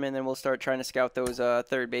him, and then we'll start trying to scout those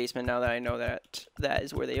third basemen now that I know that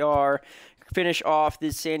is where they are. Finish off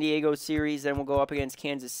this San Diego series, then we'll go up against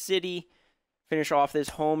Kansas City. Finish off this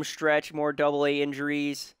home stretch, more AA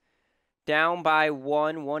injuries. Down by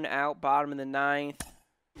 1 out, bottom of the 9th.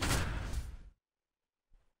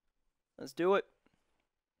 Let's do it.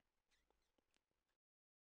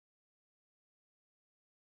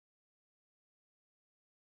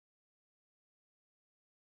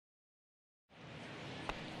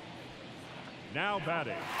 Now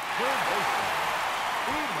batting, third baseman,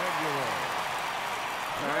 Emmanuel.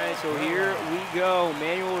 All right, so here we go.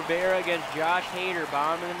 Manuel Rivera against Josh Hader,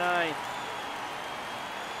 bottom of the 9th.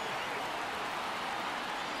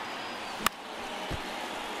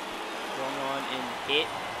 Going on and hit.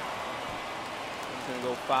 He's going to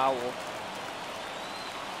go foul.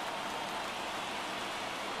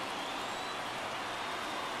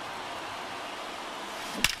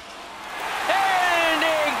 And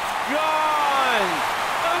it's gone!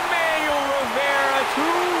 Emmanuel Rivera,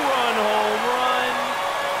 2-run home run.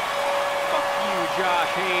 Fuck you,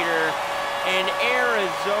 Josh Hader. And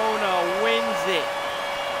Arizona wins it.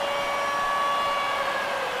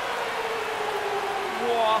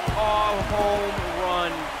 Walk-off home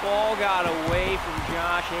run. Ball got away from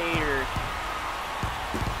Josh Hader.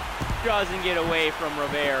 Doesn't get away from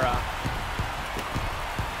Rivera.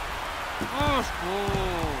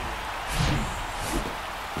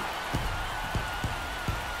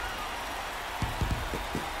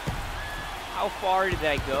 How far did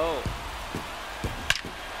that go?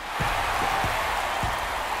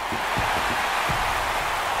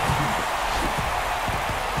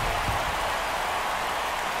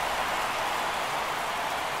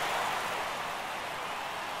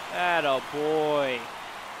 Atta boy.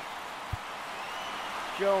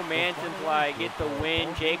 Joe Mantonfly get the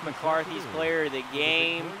win. Jake McCarthy's player of the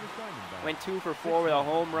game. Went 2 for 4 with a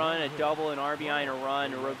home run, a double, an RBI, and a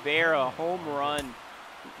run. Rivera, home run.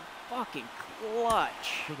 Fucking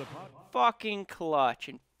clutch. Fucking clutch.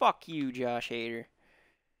 And fuck you, Josh Hader.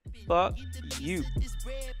 Fuck you.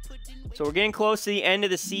 So we're getting close to the end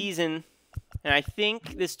of the season. And I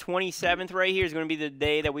think this 27th right here is going to be the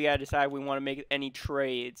day that we got to decide if we want to make any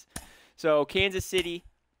trades. So Kansas City,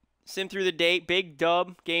 sim through the date, big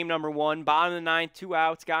dub, game number 1. Bottom of the 9th, 2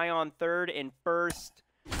 outs, guy on third and first.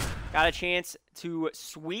 Got a chance to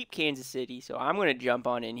sweep Kansas City, so I'm going to jump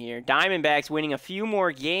on in here. Diamondbacks winning a few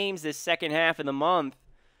more games this second half of the month.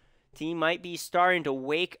 Team might be starting to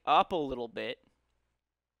wake up a little bit.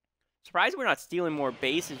 Surprised we're not stealing more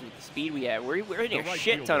bases with the speed we have. We're hitting a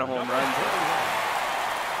shit ton of home runs.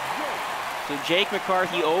 So Jake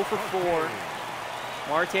McCarthy 0 for 4.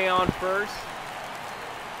 Marte on first.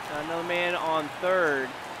 Another man on third.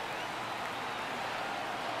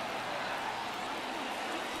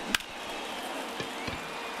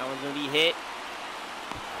 That one's going to be hit.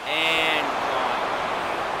 And gone.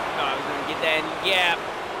 Oh, I was going to get that in the gap.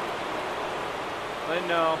 But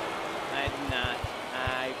no, I did not.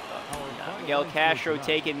 Miguel Castro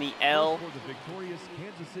taking the L.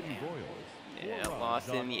 Yeah, lost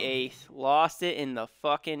it in the 8th. Lost it in the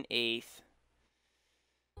fucking 8th.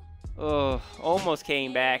 Oh, almost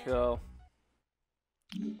came back, though.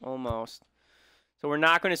 Almost. So we're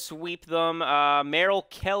not going to sweep them. Merrill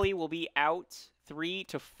Kelly will be out 3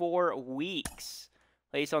 to 4 weeks.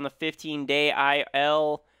 Placed on the 15-day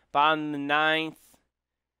IL. Bottom of the 9th.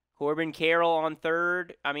 Corbin Carroll on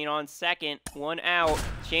second. 1 out.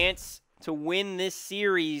 Chance to win this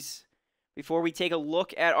series before we take a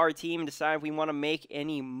look at our team and decide if we want to make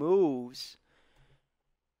any moves.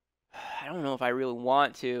 I don't know if I really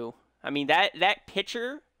want to. I mean, that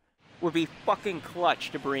pitcher would be fucking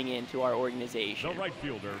clutch to bring into our organization. The right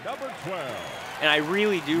fielder, number 12. And I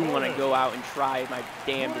really do want to go out and try my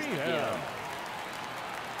damnedest to get him.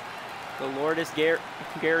 The Lourdes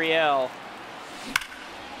Gurriel.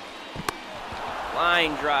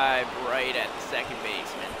 Line drive right at the second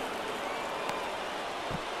baseman.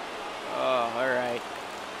 Oh, all right.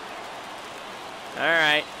 All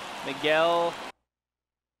right, Miguel.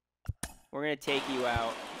 We're going to take you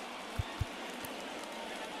out.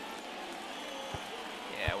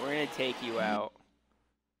 Yeah, we're going to take you out.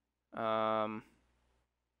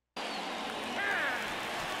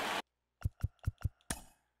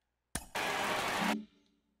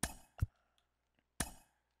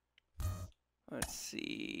 Let's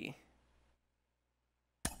see.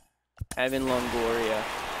 Evan Longoria.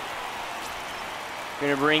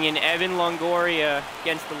 Gonna bring in Evan Longoria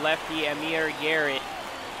against the lefty Amir Garrett.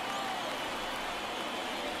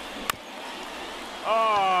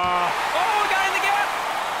 Oh, got in the gap!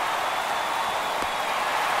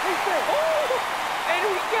 Oh, and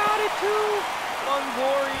we got it too!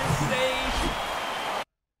 Longoria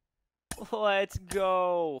safe. Let's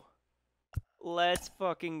go. Let's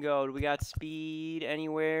fucking go. Do we got speed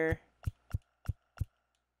anywhere?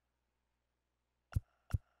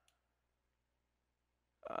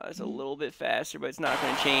 It's a little bit faster, but it's not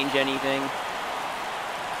going to change anything.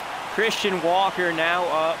 Christian Walker now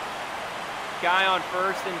up. Guy on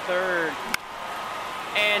first and third.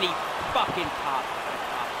 And he fucking popped.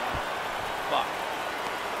 Fuck.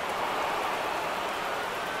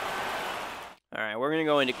 Alright, we're going to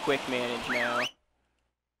go into quick manage now.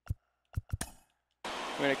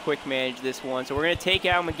 We're going to quick manage this one. So we're going to take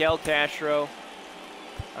out Miguel Castro.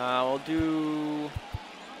 We'll do...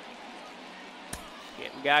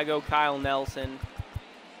 Shit, we got to go Kyle Nelson.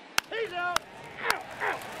 He's out.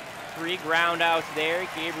 3 ground outs there.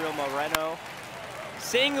 Gabriel Moreno.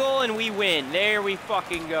 Single, and we win. There we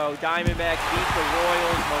fucking go. Diamondbacks beat the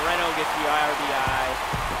Royals. Moreno gets the RBI.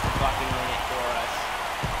 Fucking win it for us.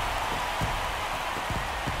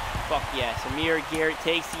 Fuck yes. Amir Garrett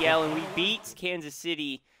takes the L, and we beat Kansas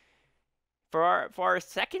City for our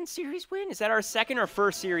second series win. Is that our second or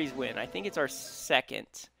first series win? I think it's our second.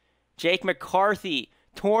 Jake McCarthy,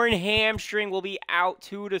 torn hamstring, will be out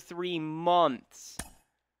 2 to 3 months.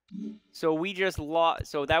 So we just lost.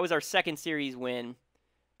 So that was our second series win.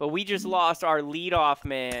 But we just lost our leadoff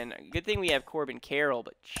man. Good thing we have Corbin Carroll,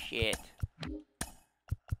 but shit.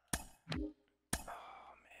 Oh,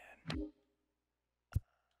 man.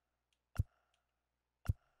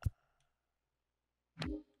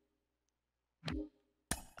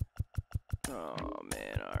 Oh,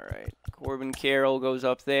 man, all right. Corbin Carroll goes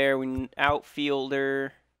up there. We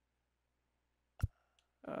outfielder.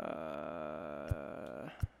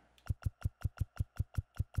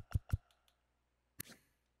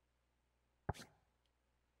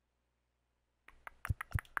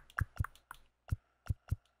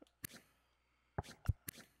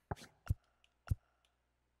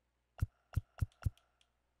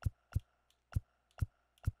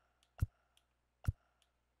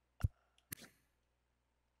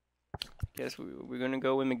 Guess we're going to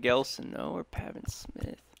go with Miguel Sano or Pavin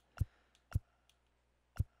Smith.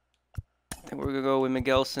 I think we're going to go with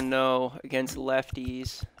Miguel Sano against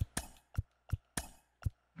lefties.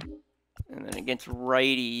 And then against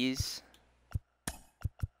righties,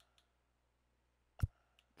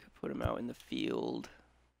 could put him out in the field.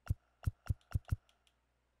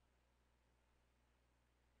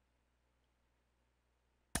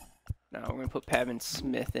 Now we're going to put Pavin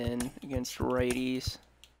Smith in against righties.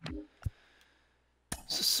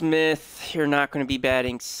 So Smith, you're not going to be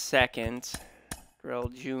batting second. Grell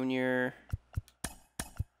Jr.,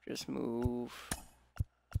 just move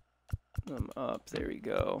them up. There we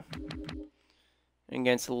go. And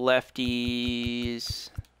against lefties,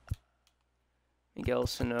 Miguel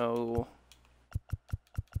Sano.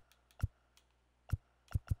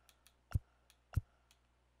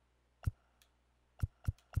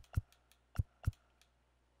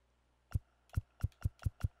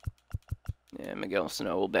 Yeah, Miguel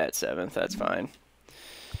Sano will bat seventh. That's fine.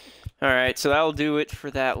 All right, so that'll do it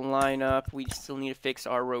for that lineup. We still need to fix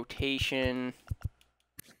our rotation.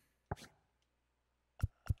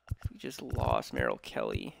 We just lost Merrill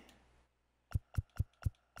Kelly.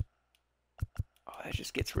 Oh, that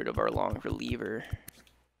just gets rid of our long reliever,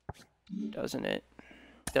 doesn't it?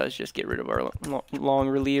 It does just get rid of our long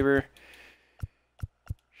reliever.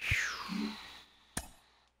 Sure.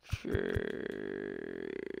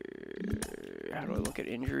 How do I look at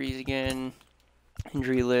injuries again?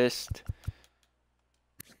 Injury list.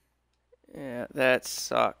 Yeah, that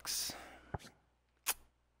sucks.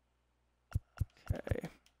 Okay.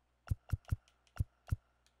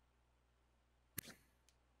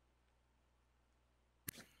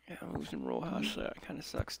 Yeah, losing Rojas, that kind of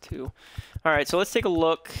sucks too. All right, so let's take a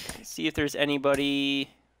look, see if there's anybody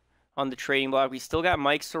on the trading block. We still got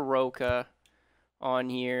Mike Soroka on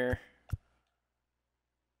here.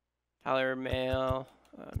 Tyler Mail,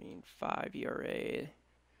 5 ERA.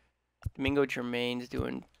 Domingo Germain's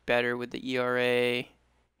doing better with the ERA.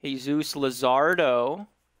 Jesus Luzardo.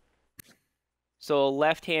 So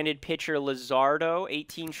left-handed pitcher Luzardo,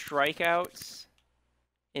 18 strikeouts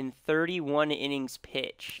in 31 innings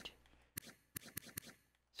pitched.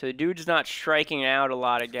 So the dude's not striking out a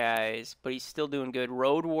lot of guys, but he's still doing good.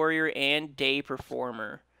 Road Warrior and Day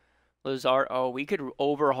Performer. Luzardo, oh, we could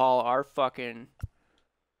overhaul our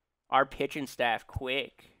pitching staff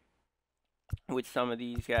quick with some of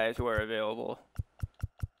these guys who are available.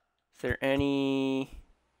 Is there any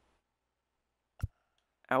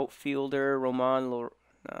outfielder? No,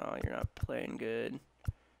 you're not playing good.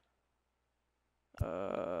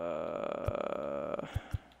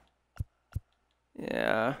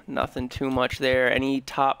 Yeah, nothing too much there. Any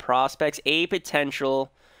top prospects? A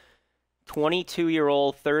potential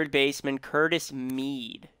 22-year-old third baseman Curtis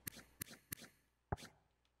Mead.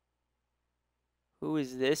 Who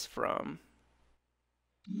is this from?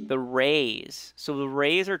 The Rays. So the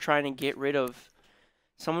Rays are trying to get rid of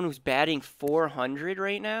someone who's batting 400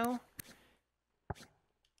 right now.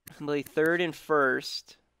 Play third and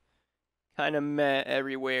first. Kind of meh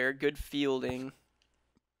everywhere. Good fielding.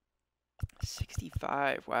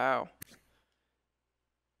 65. Wow.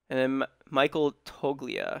 And then Michael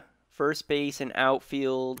Toglia. First base and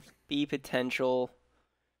outfield. B potential.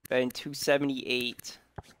 Batting 278.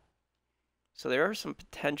 So there are some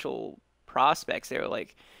potential prospects there.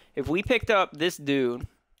 Like, if we picked up this dude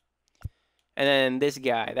and then this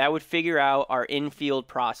guy, that would figure out our infield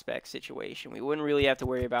prospect situation. We wouldn't really have to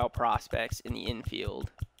worry about prospects in the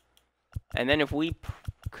infield. And then if we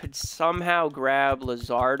could somehow grab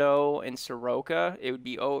Luzardo and Soroka, it would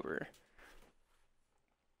be over.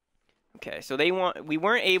 Okay, so we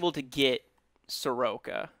weren't able to get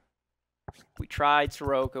Soroka. We tried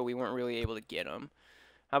Soroka, we weren't really able to get him.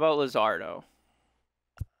 How about Luzardo?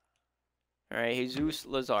 All right, Jesus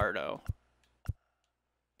Luzardo.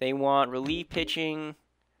 They want relief pitching.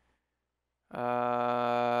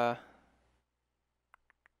 Let's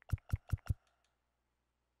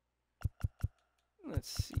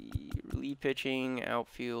see. Relief pitching,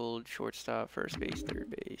 outfield, shortstop, first base,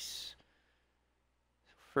 third base.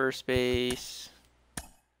 First base.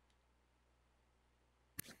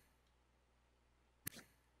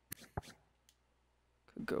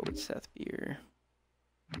 go with Seth Beer.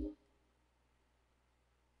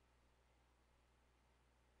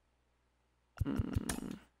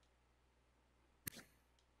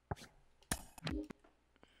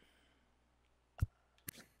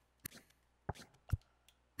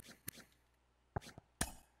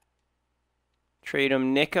 Trade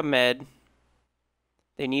him Nick Ahmed.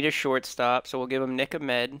 They need a shortstop, so we'll give him Nick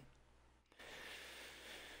Ahmed.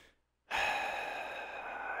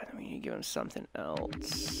 We need to give him something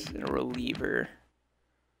else. And a reliever.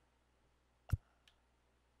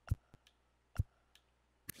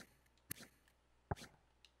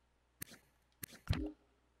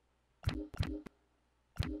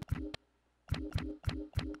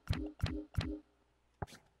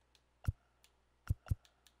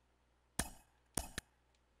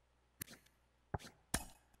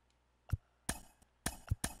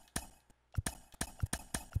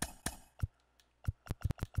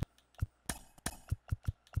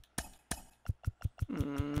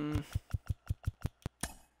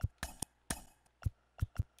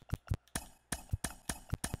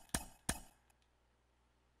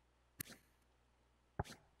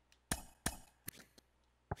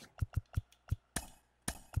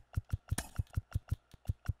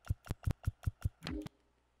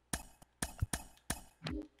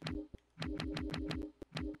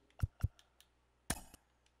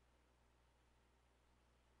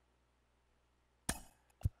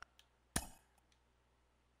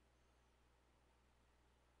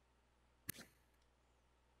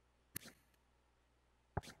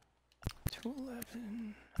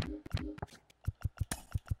 $211.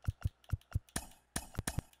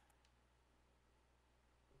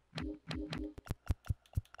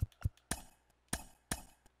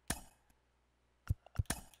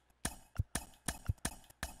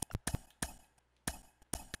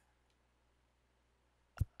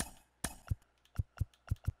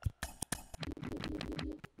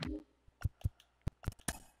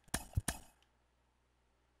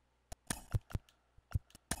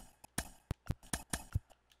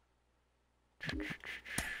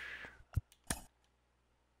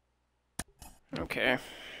 Okay.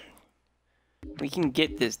 We can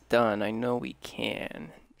get this done. I know we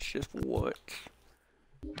can. It's just what?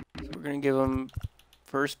 So we're going to give him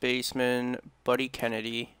first baseman, Buddy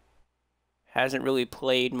Kennedy. Hasn't really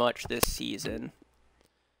played much this season.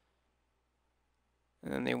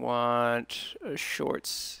 And then they want a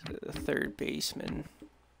third baseman.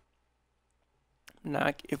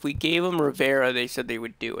 Not if we gave him Rivera, they said they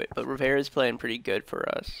would do it, but Rivera's playing pretty good for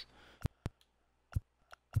us.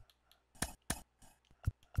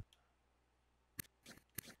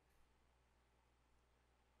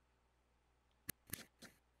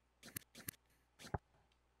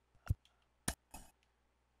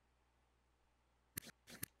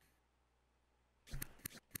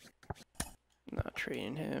 Not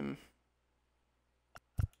trading him.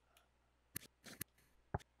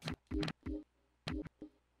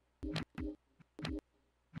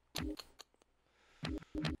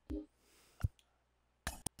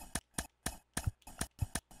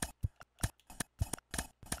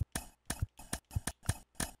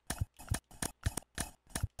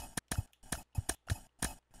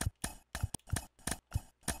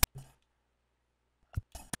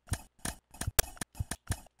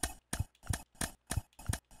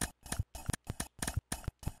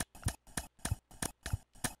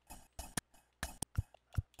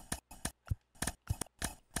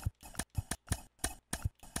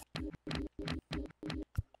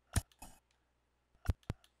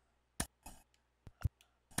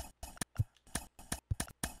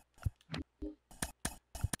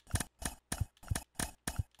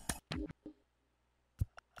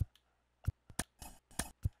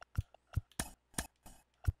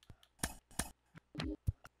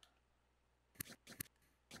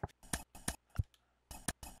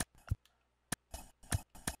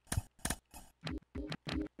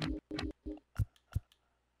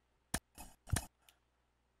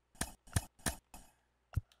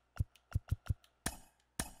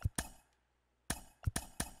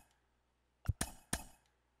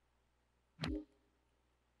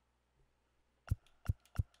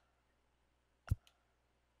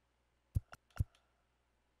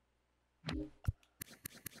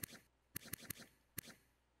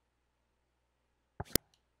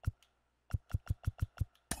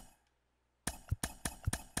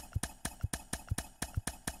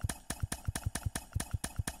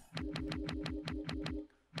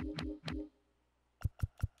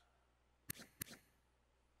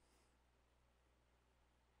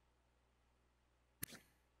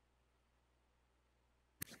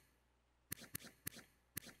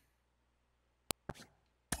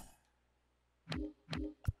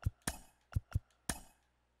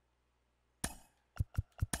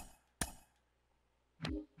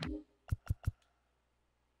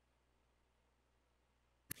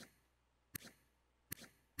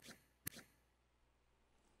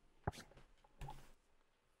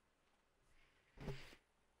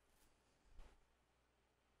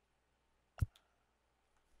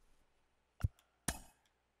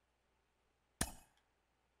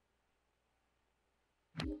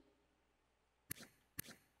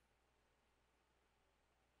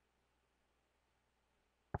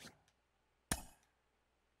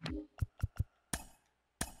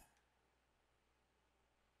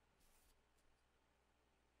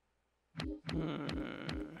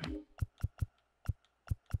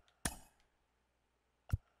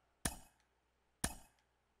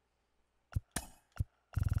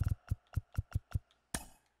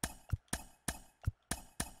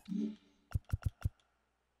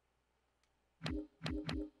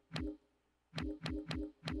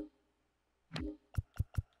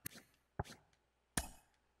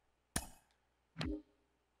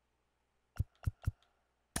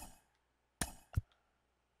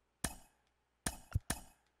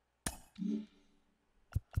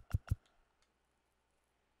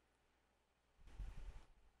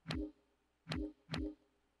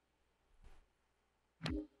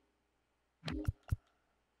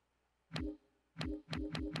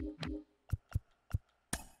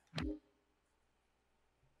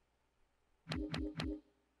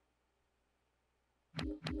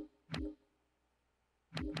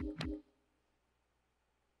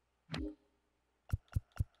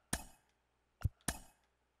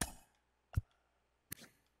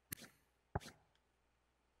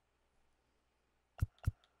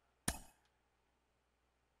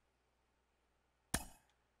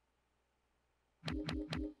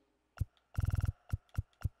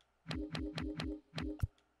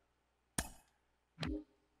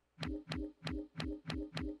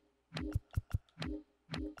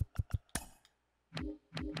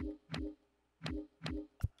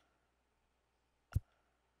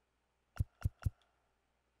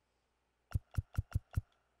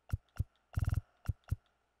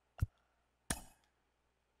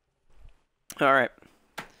 All right,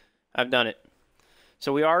 I've done it.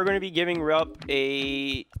 So we are going to be giving up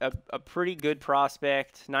a pretty good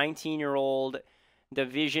prospect, 19-year-old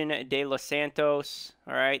Division de los Santos.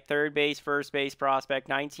 All right, third base, first base prospect,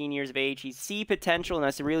 19 years of age. He's C potential, and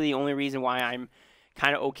that's really the only reason why I'm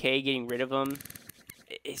kind of okay getting rid of him.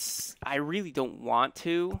 I really don't want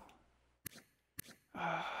to.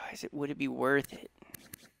 Would it be worth it?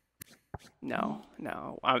 No.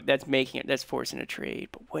 That's forcing a trade.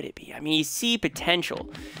 But would it be? I mean, he's C potential.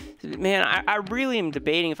 Man, I really am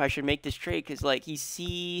debating if I should make this trade because, like, he's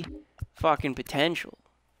C fucking potential.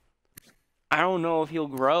 I don't know if he'll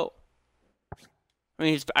grow. I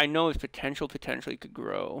mean, I know his potentially could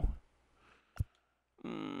grow.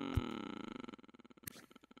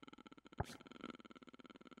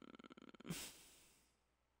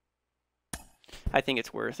 I think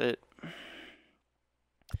it's worth it.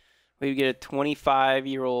 We get a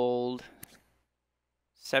 25-year-old,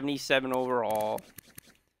 77 overall.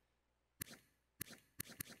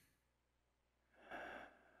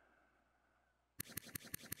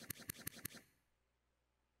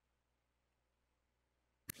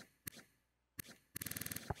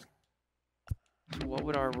 So what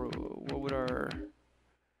would our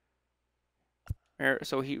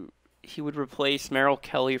so he would replace Merrill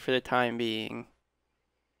Kelly for the time being.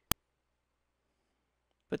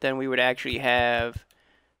 But then we would actually have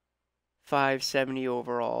 570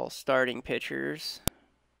 overall starting pitchers.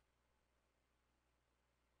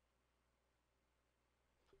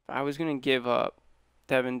 If I was going to give up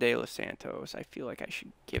Devin De Los Santos, I feel like I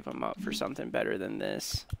should give him up for something better than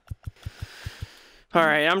this. All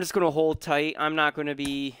right, I'm just going to hold tight. I'm not going to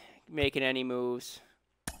be making any moves.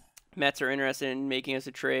 Mets are interested in making us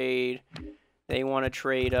a trade. They want to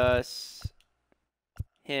trade us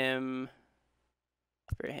him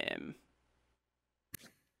for him.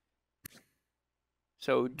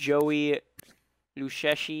 So Joey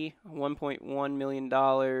Lucchesi, $1.1 million.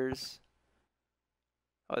 Oh,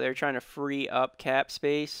 they're trying to free up cap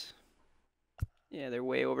space. Yeah, they're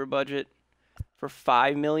way over budget. For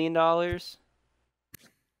 $5 million?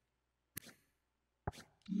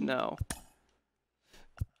 No.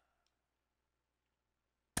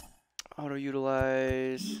 Auto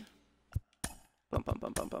utilize. Bum bum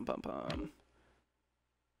bum bum bum bum bum.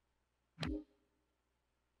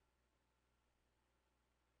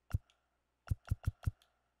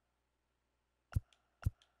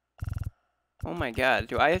 Oh my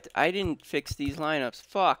god, I didn't fix these lineups.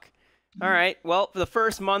 Fuck. Alright, well, the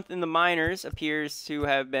first month in the minors appears to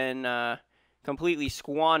have been completely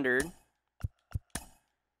squandered.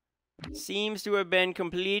 Seems to have been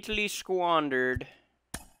completely squandered.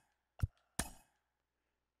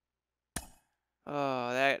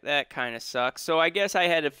 Oh, that kind of sucks. So I guess I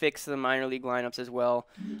had to fix the minor league lineups as well.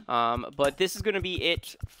 But this is going to be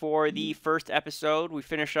it for the first episode. We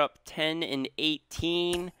finish up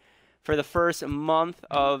 10-18 for the first month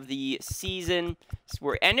of the season. So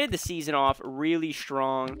we ended the season off really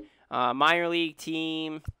strong. Minor league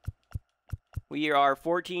team, we are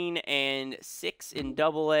 14-6 in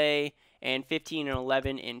Double-A and 15 and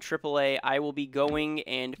 11 in AAA. I will be going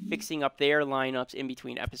and fixing up their lineups in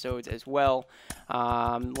between episodes as well.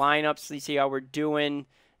 Lineups, let's see how we're doing.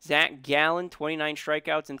 Zach Gallen, 29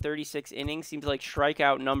 strikeouts in 36 innings. Seems like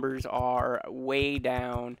strikeout numbers are way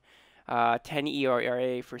down. 10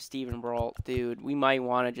 ERA for Steven Brault. Dude, we might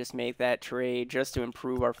want to just make that trade just to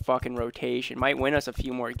improve our fucking rotation. Might win us a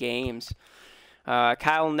few more games.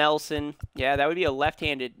 Kyle Nelson. Yeah, that would be a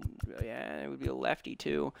left-handed. Yeah, it would be a lefty,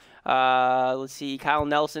 too. Let's see. Kyle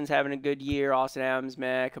Nelson's having a good year. Austin Adams,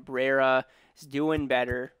 Matt Cabrera is doing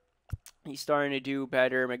better. He's starting to do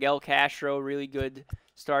better. Miguel Castro, really good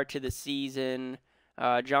start to the season.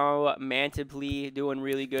 John Mantiply doing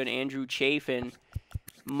really good. Andrew Chafin.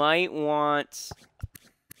 Might want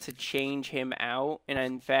to change him out, and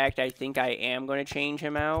in fact, I think I am going to change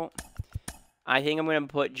him out. I think I'm going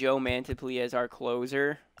to put Joe Mantiply as our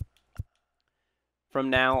closer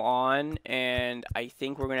from now on, and I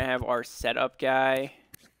think we're going to have our setup guy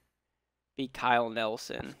be Kyle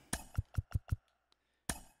Nelson.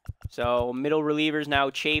 So, middle relievers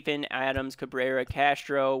now, Chafin, Adams, Cabrera,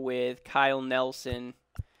 Castro, with Kyle Nelson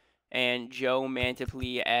and Joe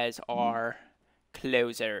Mantiply as our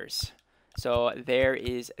closers. So there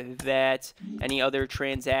is that. Any other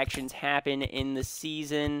transactions happen in the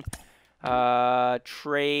season?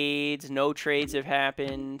 Trades, no trades have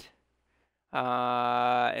happened.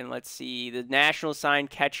 And let's see, the Nationals signed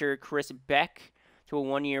catcher Chris Beck to a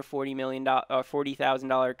 1-year,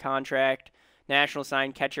 $40,000 contract. Nationals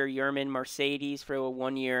signed catcher Yerman Mercedes for a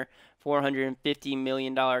 1-year, $450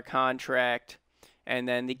 million contract. And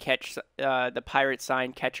then the Pirates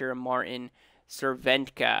signed catcher Martin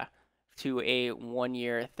Cervenka to a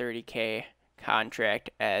 1-year, $30K contract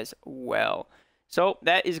as well. So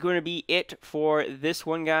that is going to be it for this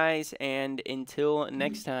one, guys. And until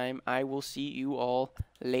next time, I will see you all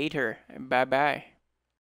later. Bye-bye.